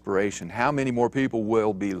of desperation? How many more people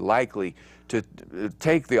will be likely to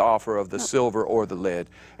take the offer of the silver or the lead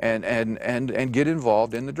and get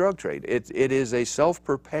involved in the drug trade? It is a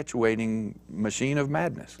self-perpetuating machine of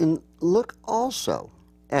madness. And look also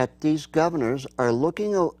at these governors are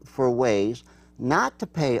looking for ways not to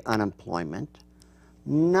pay unemployment,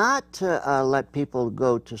 not to let people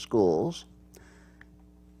go to schools.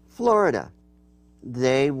 Florida.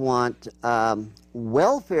 They want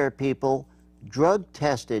welfare people drug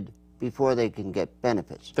tested before they can get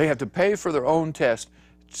benefits. They have to pay for their own test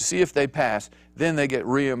to see if they pass, then they get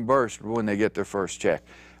reimbursed when they get their first check.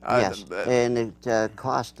 Yes, and it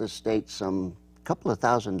cost the state some couple of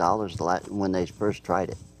 $1,000s when they first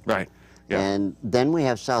tried it. Right. Yeah. And then we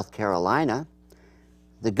have South Carolina.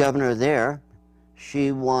 The governor there,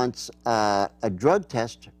 she wants a drug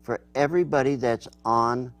test for everybody that's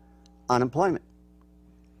on unemployment.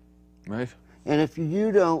 Right. And if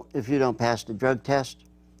you don't pass the drug test,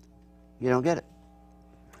 you don't get it.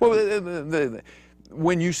 Well,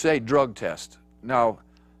 when you say drug test, now,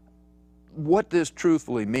 what this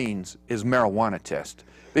truthfully means is marijuana test,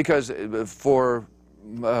 because for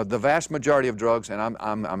the vast majority of drugs, and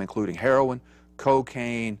I'm including heroin,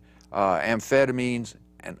 cocaine, amphetamines,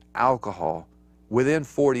 and alcohol, within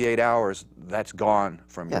 48 hours, that's gone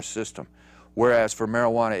from your system. Whereas for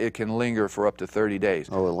marijuana, it can linger for up to 30 days.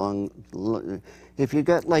 Oh, if you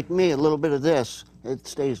got, like me, a little bit of this, it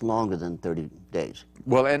stays longer than 30 days.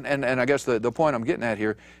 Well, and I guess the point I'm getting at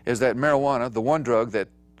here is that marijuana, the one drug that,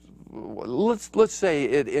 let's say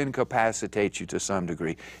it incapacitates you to some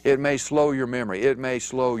degree. It may slow your memory. It may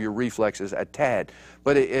slow your reflexes a tad.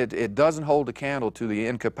 But it doesn't hold a candle to the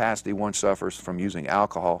incapacity one suffers from using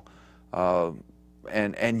alcohol.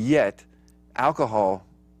 And yet, alcohol,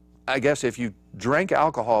 I guess if you drank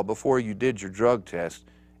alcohol before you did your drug test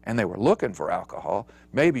and they were looking for alcohol,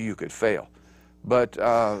 maybe you could fail. But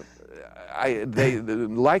the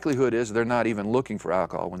likelihood is they're not even looking for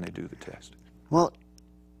alcohol when they do the test. Well,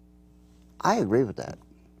 I agree with that.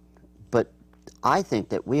 But I think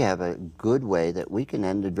that we have a good way that we can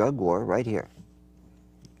end the drug war right here.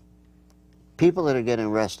 People that are getting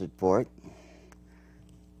arrested for it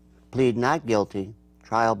plead not guilty,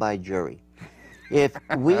 trial by jury. If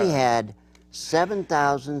we had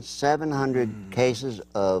 7,700 cases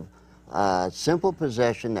of simple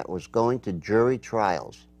possession that was going to jury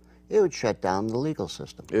trials, it would shut down the legal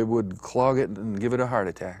system. It would clog it and give it a heart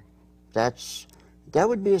attack. That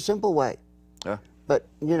would be a simple way. Yeah. But,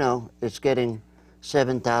 you know, it's getting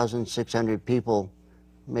 7,600 people,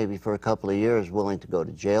 maybe for a couple of years, willing to go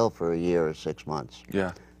to jail for a year or 6 months.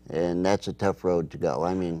 Yeah. And that's a tough road to go.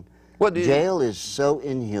 I mean, What jail is so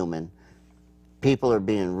inhuman. People are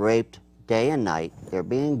being raped day and night. They're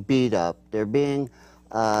being beat up. They're being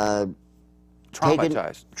traumatized.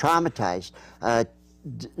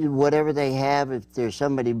 Whatever they have, if there's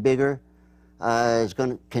somebody bigger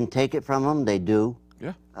can take it from them, they do.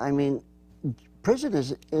 Yeah. I mean, prison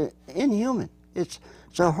is inhuman. It's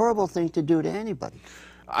a horrible thing to do to anybody.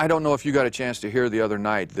 I don't know if you got a chance to hear the other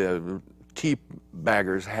night, the tea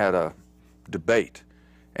baggers had a debate.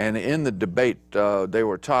 And in the debate, they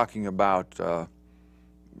were talking about, I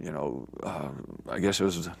guess it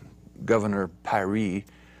was Governor Pyrie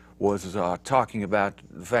was talking about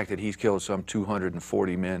the fact that he's killed some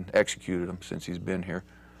 240 men, executed them since he's been here.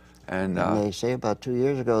 And they say about 2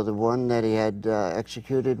 years ago, the one that he had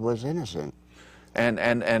executed was innocent.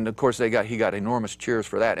 And of course, he got enormous cheers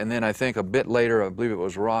for that. And then I think a bit later, I believe it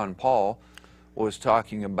was Ron Paul, was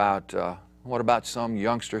talking about, what about some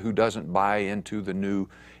youngster who doesn't buy into the new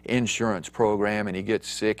insurance program and he gets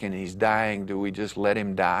sick and he's dying? Do we just let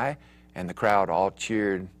him die? And the crowd all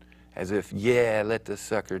cheered as if, yeah, let the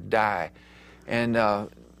sucker die. And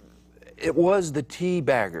it was the tea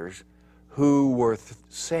baggers who were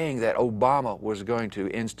saying that Obama was going to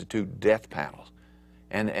institute death panels.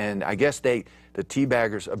 And I guess the tea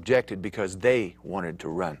baggers objected because they wanted to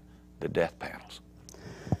run the death panels.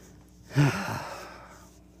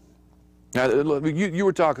 Now, you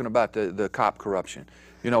were talking about the cop corruption.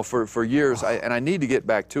 You know, for years, and I need to get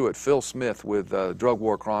back to it, Phil Smith with Drug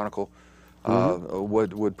War Chronicle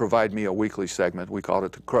would provide me a weekly segment. We called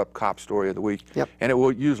it the Corrupt Cop Story of the Week. Yep. And it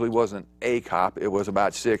usually wasn't a cop. It was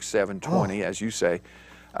about 6, 7, 20, as you say.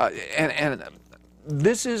 And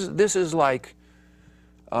this is like,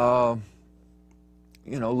 you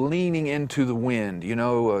know, leaning into the wind. You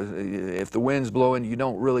know, if the wind's blowing, you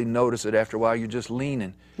don't really notice it after a while. You're just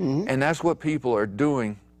leaning. And that's what people are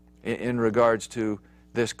doing in regards to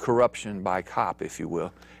this corruption by cop, if you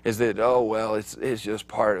will, is that, oh, well, it's just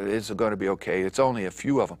part of it. It's going to be okay. It's only a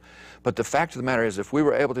few of them. But the fact of the matter is, if we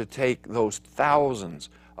were able to take those thousands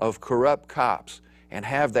of corrupt cops and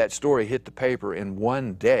have that story hit the paper in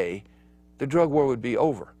one day, the drug war would be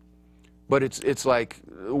over. But it's like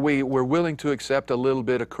we're willing to accept a little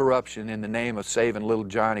bit of corruption in the name of saving little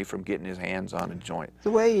Johnny from getting his hands on a joint.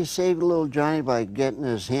 The way you save little Johnny by getting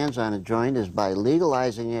his hands on a joint is by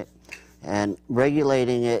legalizing it and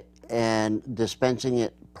regulating it and dispensing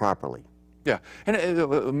it properly. Yeah,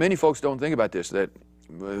 and many folks don't think about this, that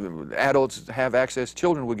adults have access,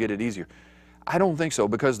 children will get it easier. I don't think so,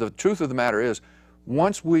 because the truth of the matter is,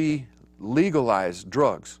 once we legalize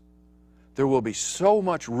drugs, there will be so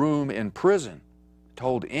much room in prison to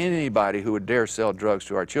hold anybody who would dare sell drugs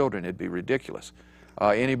to our children. It'd be ridiculous.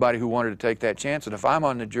 Anybody who wanted to take that chance, and if I'm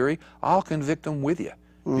on the jury, I'll convict them with you.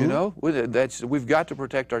 You know, we've got to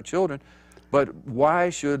protect our children, but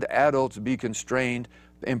why should adults be constrained,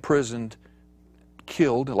 imprisoned,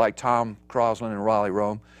 killed, like Tom Crosland and Raleigh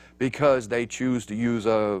Rome, because they choose to use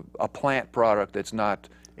a plant product that's not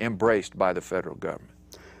embraced by the federal government?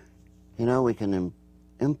 You know, we can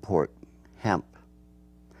import hemp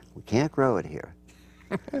We can't grow it here.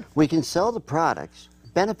 We can sell the products,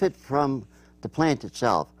 benefit from the plant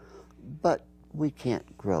itself, but we can't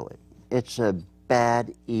grow it. It's a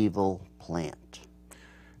bad, evil plant.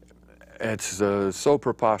 It's so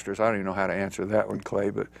preposterous. I don't even know how to answer that one,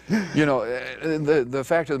 Clay. But, you know, the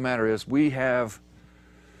fact of the matter is we have,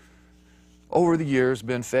 over the years,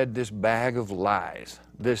 been fed this bag of lies,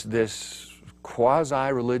 this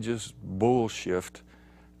quasi-religious bullshit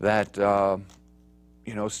that,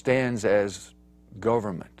 you know, stands as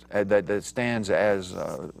government, that stands as,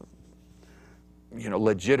 you know,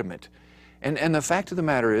 legitimate. And the fact of the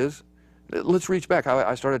matter is, let's reach back.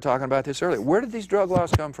 I started talking about this earlier. Where did these drug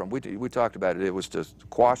laws come from? We talked about it. It was to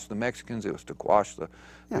quash the Mexicans. It was to quash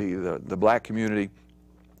the black community.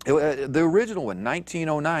 The original one,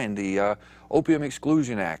 1909, the Opium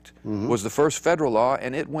Exclusion Act, was the first federal law,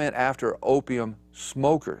 and it went after opium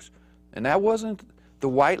smokers. And that wasn't the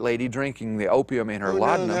white lady drinking the opium in her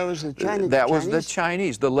laudanum. No, that was the Chinese. That was the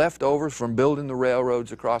Chinese, the leftovers from building the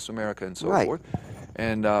railroads across America and so forth.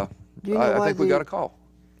 And I think we got a call.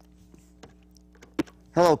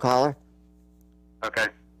 Hello, caller. Okay.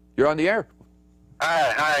 You're on the air.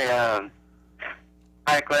 Hi,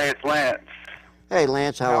 Clay, it's Lance. Hey,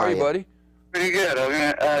 Lance, how are you? Buddy? Pretty good.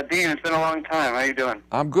 Dean, it's been a long time. How you doing?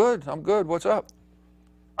 I'm good. I'm good. What's up?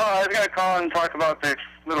 Oh, I was going to call and talk about this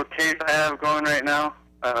little case I have going right now.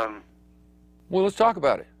 Well, let's talk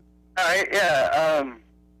about it. All right, yeah.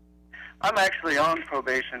 I'm actually on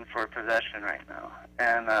probation for possession right now,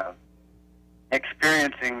 and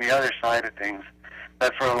experiencing the other side of things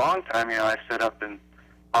that for a long time, you know, I stood up and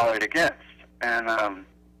hollered against. And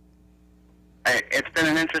it's been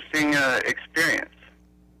an interesting experience.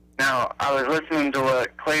 Now, I was listening to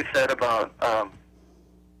what Clay said about,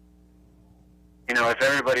 you know, if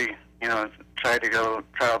everybody, you know, tried to go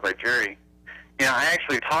trial by jury. You know, I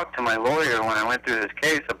actually talked to my lawyer when I went through this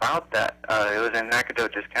case about that. It was in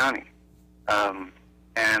Nacogdoches County. And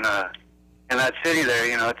in that city there,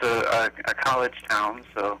 you know, it's a college town,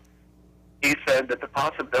 so he said that the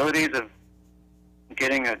possibilities of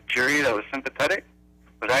getting a jury that was sympathetic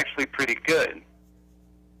was actually pretty good.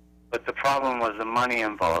 But the problem was the money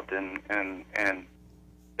involved, and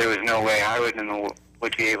there was no way I would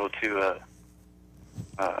be able to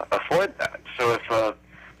afford that. So if a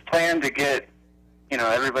plan to get, you know,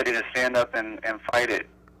 everybody to stand up and fight it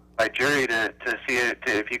by jury to see it,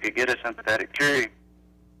 if you could get a sympathetic jury,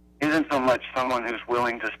 isn't so much someone who's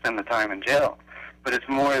willing to spend the time in jail, but it's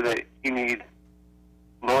more that you need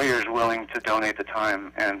lawyers willing to donate the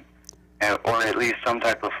time and or at least some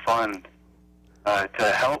type of fund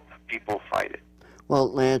to help people fight it.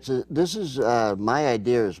 Well, Lance, this is my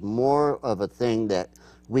idea is more of a thing that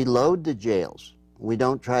we load the jails. We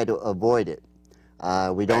don't try to avoid it.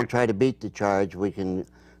 We don't try to beat the charge. We can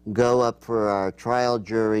go up for our trial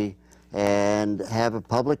jury and have a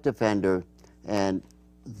public defender, and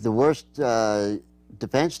the worst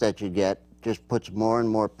defense that you get just puts more and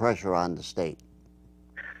more pressure on the state.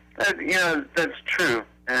 You know, that's true.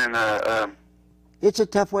 And it's a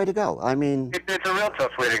tough way to go. I mean, it's a real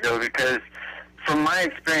tough way to go, because from my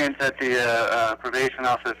experience at the probation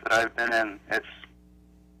office that I've been in, it's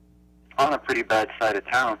on a pretty bad side of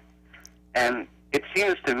town. And it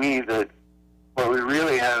seems to me that what we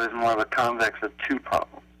really have is more of a convex of two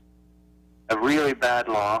problems: a really bad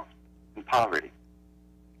law and poverty.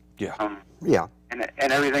 Yeah. Yeah. And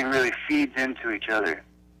everything really feeds into each other.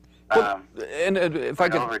 Well, and if I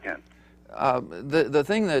could, over again. The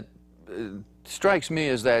thing that strikes me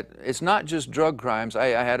is that it's not just drug crimes. I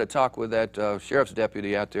had a talk with that sheriff's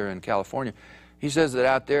deputy out there in California. He says that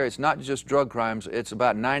out there it's not just drug crimes, it's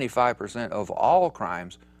about 95% of all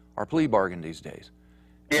crimes are plea bargain these days.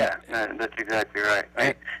 Yeah, that's exactly right.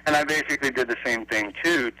 And I basically did the same thing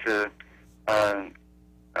too. It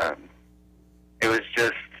was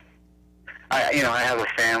just, you know, I have a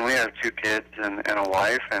family, I have 2 kids and a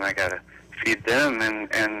wife, and I gotta feed them,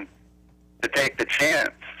 and to take the chance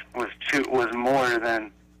was more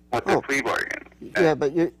than what the plea bargain. Yeah,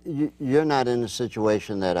 but you're not in the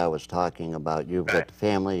situation that I was talking about. You've got the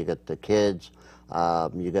family, you got the kids,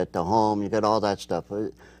 you got the home, you got all that stuff.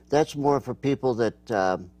 That's more for people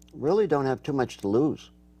that really don't have too much to lose.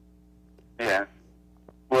 Yeah.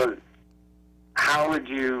 Well, how would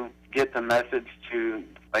you get the message to,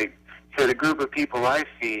 like, for the group of people I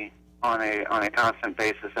see on a constant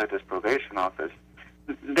basis at this probation office?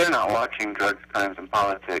 They're not watching Drugs, Crimes, and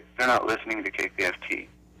Politics. They're not listening to KPFT.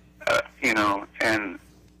 You know, and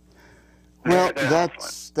well,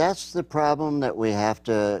 that's the problem that we have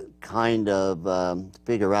to kind of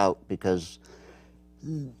figure out, because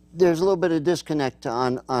there's a little bit of disconnect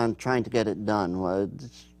on trying to get it done.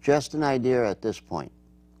 It's just an idea at this point.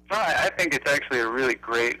 No, I think it's actually a really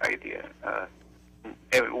great idea.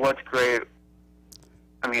 What's great,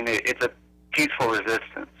 I mean, it's a peaceful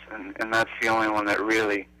resistance, and that's the only one that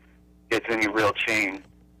really gets any real change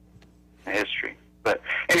in history. But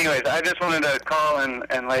anyways, I just wanted to call and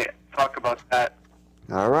talk about that.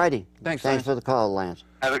 All righty. Thanks, Thanks Lance. for the call, Lance.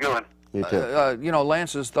 Have a good one. You too. You know,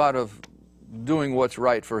 Lance has thought of doing what's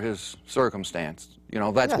right for his circumstance. You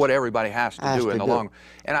know, that's what everybody has to do in the long run.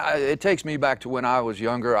 And it takes me back to when I was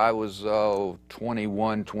younger. I was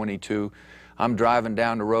 21, 22. I'm driving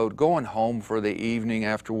down the road, going home for the evening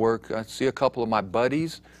after work. I see a couple of my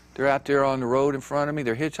buddies. They're out there on the road in front of me.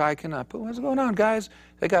 They're hitchhiking. I put, what's going on, guys?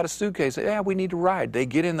 They got a suitcase. Yeah, we need to ride. They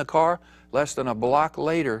get in the car. Less than a block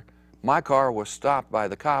later, my car was stopped by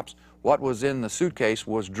the cops. What was in the suitcase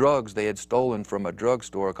was drugs they had stolen from a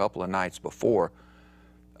drugstore a couple of nights before.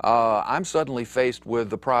 I'm suddenly faced with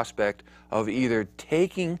the prospect of either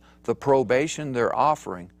taking the probation they're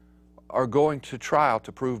offering or going to trial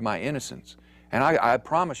to prove my innocence. And I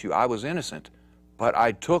promise you, I was innocent, but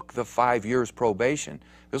I took the 5 years probation.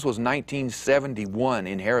 This was 1971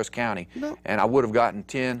 in Harris County, and I would have gotten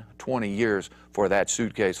 10, 20 years for that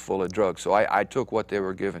suitcase full of drugs. So I took what they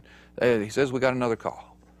were given. He says we got another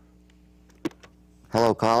call.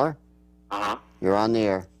 Hello, caller. Uh-huh. You're on the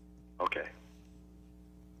air. Okay.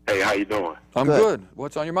 Hey, how you doing? I'm good.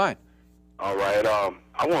 What's on your mind? All right.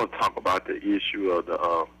 I want to talk about the issue of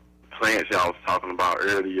the plants y'all was talking about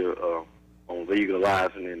earlier on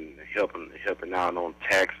legalizing and helping out on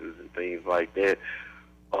taxes and things like that.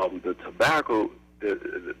 The tobacco,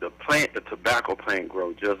 the tobacco plant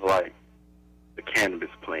grows just like the cannabis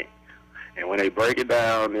plant, and when they break it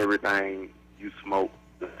down and everything, you smoke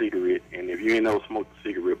the cigarette, and if you ain't never smoked a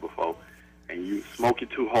cigarette before, and you smoke it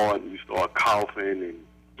too hard and you start coughing and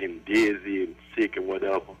getting dizzy and sick and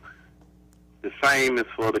whatever, the same is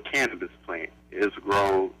for the cannabis plant. It's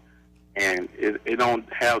grown, and it don't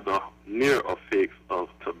have the near effects of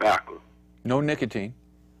tobacco. No nicotine.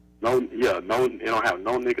 It don't have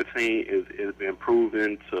no nicotine. It's been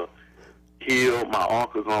proven to heal. My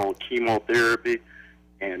uncle's on chemotherapy,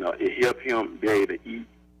 and it helped him be able to eat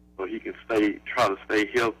so he can try to stay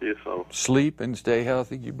healthy. So sleep and stay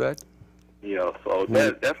healthy, you bet. Yeah, so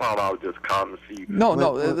that's all I was just calling to see.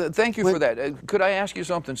 Thank you for that. Could I ask you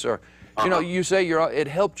something, sir? You know, you say it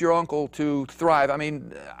helped your uncle to thrive. I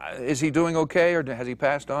mean, is he doing okay, or has he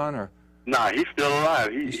passed on, or? Nah, he's still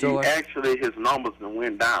alive. He alive? Actually, his numbers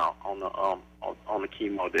went down on the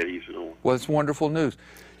chemo that he's doing. Well, it's wonderful news.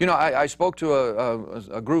 You know, I spoke to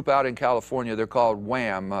a group out in California. They're called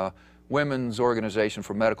WHAM, Women's Organization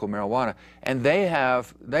for Medical Marijuana, and they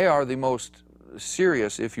are the most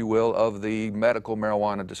serious, if you will, of the medical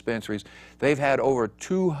marijuana dispensaries. They've had over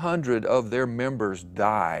 200 of their members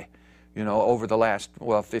die, you know, over the last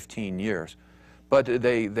 15 years. But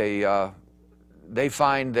they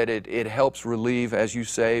find that it helps relieve, as you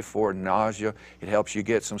say, for nausea. It helps you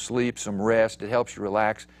get some sleep, some rest. It helps you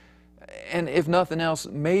relax. And if nothing else,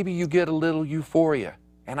 maybe you get a little euphoria.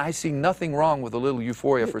 And I see nothing wrong with a little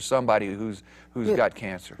euphoria for somebody who's got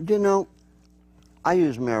cancer. You know, I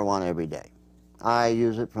use marijuana every day. I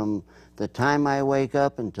use it from the time I wake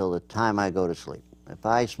up until the time I go to sleep. If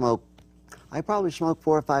I smoke, I probably smoke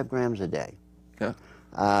 4 or 5 grams a day. Yeah.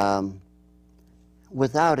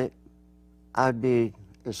 Without it, I'd be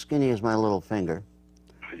as skinny as my little finger.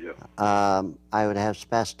 Yeah. I would have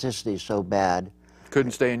spasticity so bad.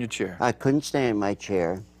 Couldn't stay in your chair. I couldn't stay in my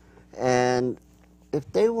chair. And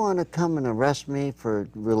if they want to come and arrest me for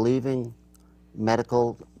relieving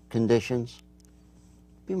medical conditions,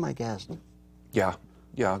 be my guest. Yeah.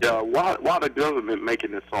 Yeah. Why the government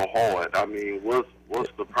making it so hard? I mean, what's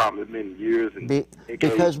the problem? It's been years and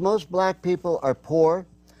because most black people are poor,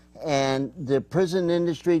 and the prison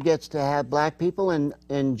industry gets to have black people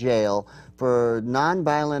in jail for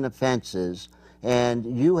nonviolent offenses, and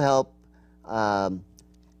you help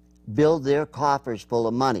build their coffers full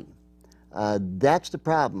of money. That's the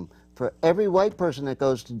problem. For every white person that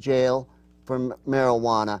goes to jail for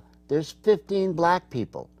marijuana, there's 15 black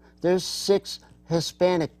people. There's 6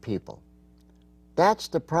 Hispanic people. That's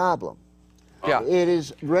the problem. Yeah. It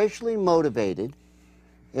is racially motivated.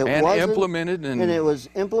 It Implemented. And it was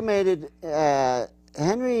implemented.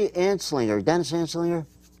 Henry Anslinger, Dennis Anslinger?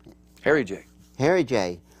 Harry J. Harry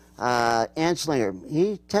J. Anslinger,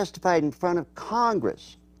 he testified in front of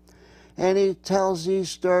Congress. And he tells these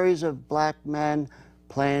stories of black men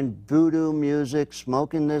playing voodoo music,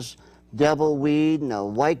 smoking this devil weed, and a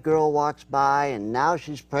white girl walks by, and now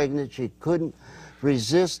she's pregnant. She couldn't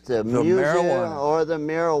resist the music or the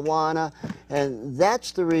marijuana. And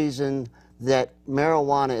that's the reason that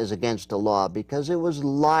marijuana is against the law, because it was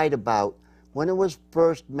lied about when it was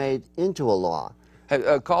first made into a law.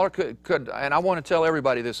 A caller could, and I want to tell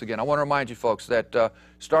everybody this again. I want to remind you folks that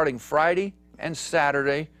starting Friday and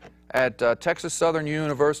Saturday at Texas Southern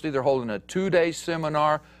University, they're holding a 2-day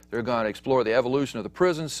seminar. They're going to explore the evolution of the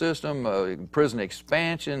prison system, prison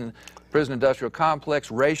expansion, prison industrial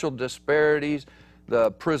complex, racial disparities,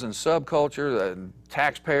 the prison subculture, the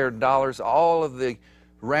taxpayer dollars, all of the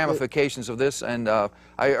ramifications of this. And I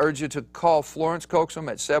urge you to call Florence Coaxum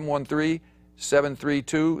at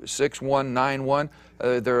 713-732-6191.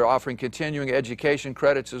 They're offering continuing education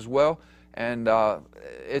credits as well. And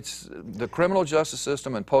it's the criminal justice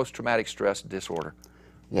system and post-traumatic stress disorder.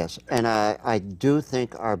 Yes, and I do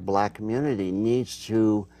think our black community needs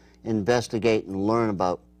to investigate and learn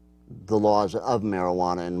about the laws of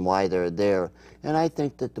marijuana and why they're there. And I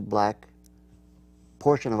think that the black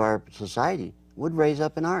portion of our society would raise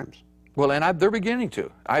up in arms. Well, and they're beginning to.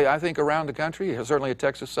 I think around the country, certainly at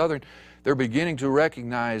Texas Southern, they're beginning to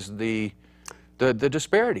recognize the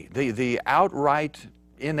disparity, the outright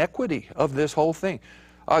inequity of this whole thing.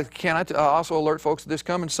 Can I also alert folks this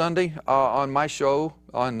coming Sunday on my show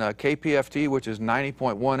on KPFT, which is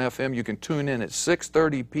 90.1 FM. You can tune in at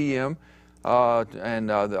 6:30 p.m.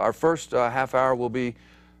 Our first half hour will be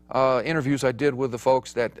interviews I did with the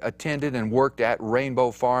folks that attended and worked at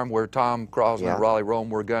Rainbow Farm, where Tom Crosland and Raleigh Rome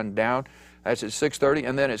were gunned down. That's at 6:30.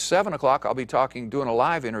 And then at 7 o'clock, I'll be doing a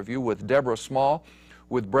live interview with Deborah Small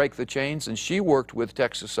with Break the Chains, and she worked with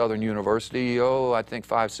Texas Southern University, I think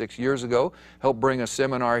 5-6 years ago, helped bring a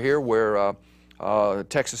seminar here where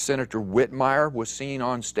Texas Senator Whitmire was seen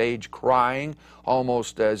on stage crying,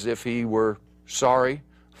 almost as if he were sorry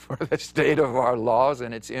for the state of our laws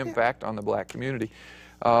and its impact on the black community.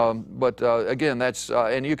 Again, that's,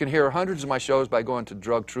 and you can hear hundreds of my shows by going to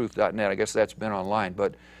drugtruth.net. I guess that's been online,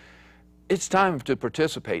 but it's time to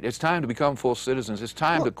participate. It's time to become full citizens. It's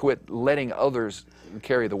time to quit letting others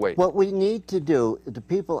carry the weight. What we need to do, the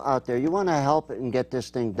people out there, you want to help and get this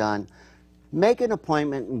thing done, make an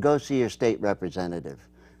appointment and go see your state representative.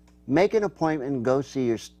 Make an appointment and go see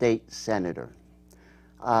your state senator.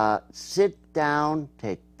 Sit down,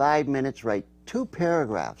 take 5 minutes, write 2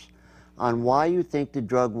 paragraphs on why you think the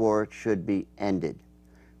drug war should be ended.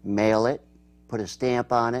 Mail it, put a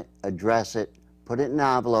stamp on it, address it, put it in an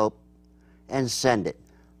envelope, and send it.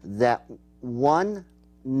 That one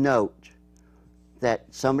note that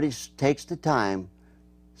somebody takes the time,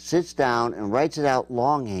 sits down and writes it out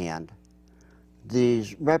longhand.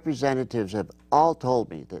 These representatives have all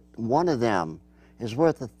told me that one of them is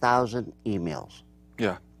worth 1,000 emails.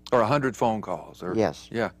 Yeah, or 100 phone calls. Or, yes.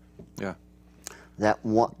 Yeah, yeah.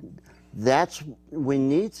 We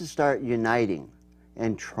need to start uniting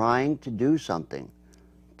and trying to do something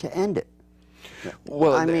to end it.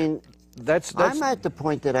 Well, I mean, that's I'm at the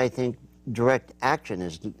point that I think direct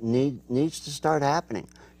action needs to start happening.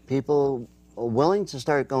 People are willing to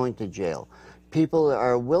start going to jail. People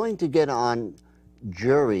are willing to get on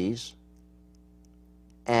juries,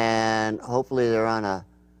 and hopefully they're on a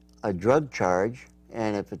drug charge,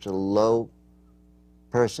 and if it's a low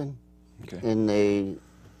person in the...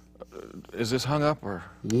 Is this hung up, or...?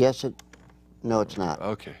 Yes, no, it's not.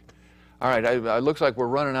 Okay. All right, it looks like we're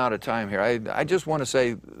running out of time here. I just want to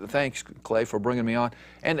say thanks, Clay, for bringing me on.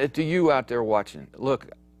 And to you out there watching, look,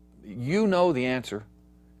 you know the answer.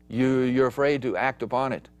 You're afraid to act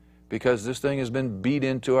upon it because this thing has been beat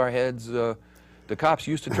into our heads. The cops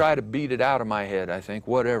used to try to beat it out of my head, I think,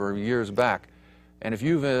 whatever, years back. And if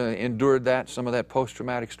you've endured that, some of that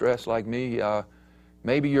post-traumatic stress like me,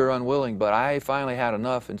 maybe you're unwilling, but I finally had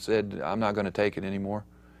enough and said, I'm not going to take it anymore.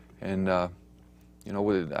 And... you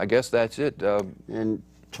know, I guess that's it. And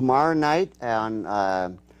tomorrow night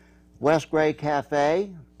on West Gray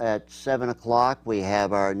Cafe at 7 o'clock, we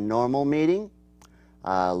have our normal meeting.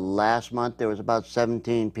 Last month there was about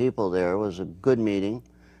 17 people there. It was a good meeting,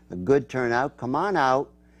 a good turnout. Come on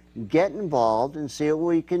out, get involved, and see what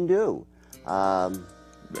we can do.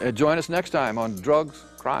 Join us next time on Drugs,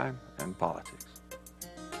 Crime, and Politics.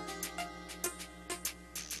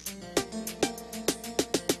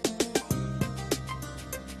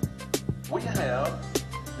 We have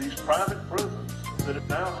these private prisons that have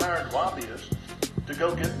now hired lobbyists to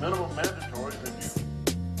go get minimum mandatory review.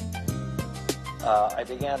 I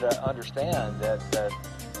began to understand that the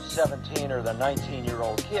 17 or the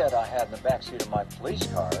 19-year-old kid I had in the backseat of my police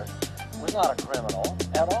car was not a criminal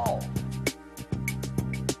at all.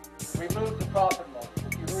 Remove the profit motive.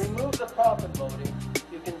 If you remove the profit motive,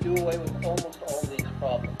 you can do away with almost all these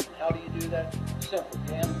problems. And how do you do that? Simple.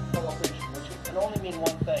 You end prohibition, which can only mean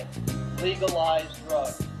one thing. Legalize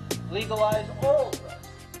drugs. Legalize all